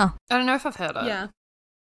 really. Oh, I don't know if I've heard it. Yeah.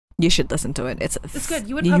 you should listen to it. It's good.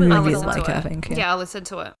 You would you probably really listen to like it. it. I think. Yeah, I'll listen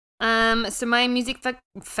to it. So my music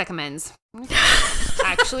recommends.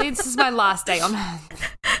 Actually, this is my last day on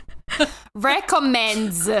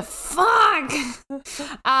recommends. Fuck.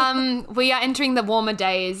 We are entering the warmer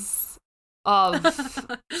days of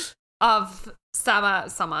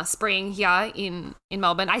summer, spring here in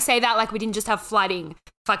Melbourne. I say that like we didn't just have flooding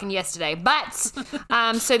fucking yesterday, but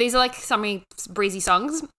so these are like summery breezy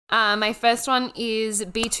songs. My first one is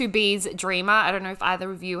B2B's Dreamer. I don't know if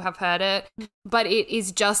either of you have heard it, but it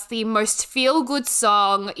is just the most feel good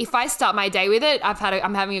song. If I start my day with it,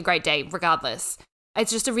 I'm having a great day regardless.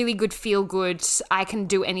 It's just a really good feel good, I can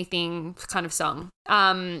do anything kind of song.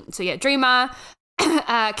 So yeah, Dreamer.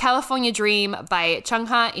 California Dream by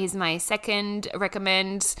Chungha is my second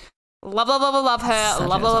recommend. Love her. Such a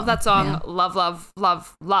Love song, that song. yeah.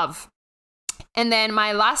 Love. And then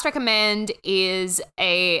my last recommend is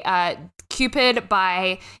a Cupid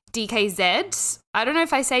by DKZ. I don't know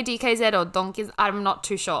if I say DKZ or Donkeys. I'm not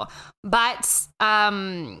too sure. But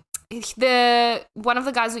the one of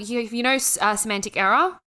the guys, you know, Semantic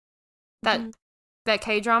Error, that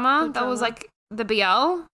K-drama The that was drama. like the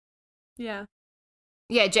BL. Yeah.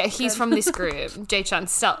 Yeah, he's Good. from this group, Jay Chan.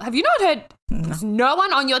 Stell, have you not heard? No. There's no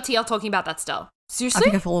one on your TL talking about that Stell. I Seriously?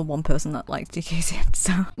 think I follow one person that likes DKZ.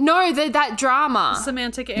 So No, that drama.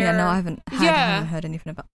 Semantic error. yeah, no, I haven't Yeah. heard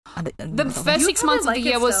anything about. The first You 6 probably months of like the it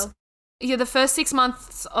year was still. Yeah, the first 6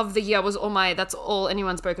 months of the year was that's all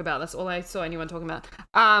anyone spoke about. That's all I saw anyone talking about.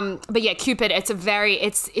 But yeah, Cupid, it's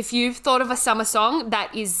if you've thought of a summer song,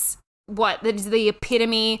 that is the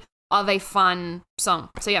epitome of a fun song.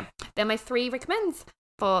 So yeah, they're my 3 recommends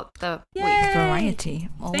for the week. Variety,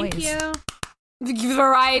 always. Thank you.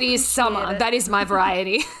 Variety is summer. it. That is my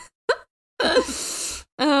variety.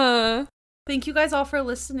 Thank you guys all for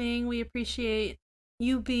listening. We appreciate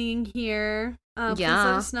you being here. Please let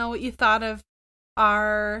us know what you thought of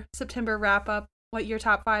our September wrap up, what your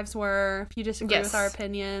top 5s were. If you disagree with our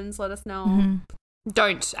opinions, let us know. Mm-hmm.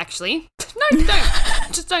 Don't actually. No,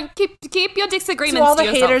 don't. Just don't. Keep your disagreements to all the to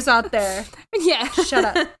yourself. haters out there. Yeah. Shut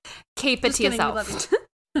up. Keep it Just to kidding, we yourself. love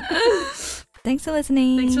you. Thanks for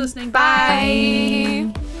listening. Thanks for listening.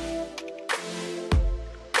 Bye. Bye.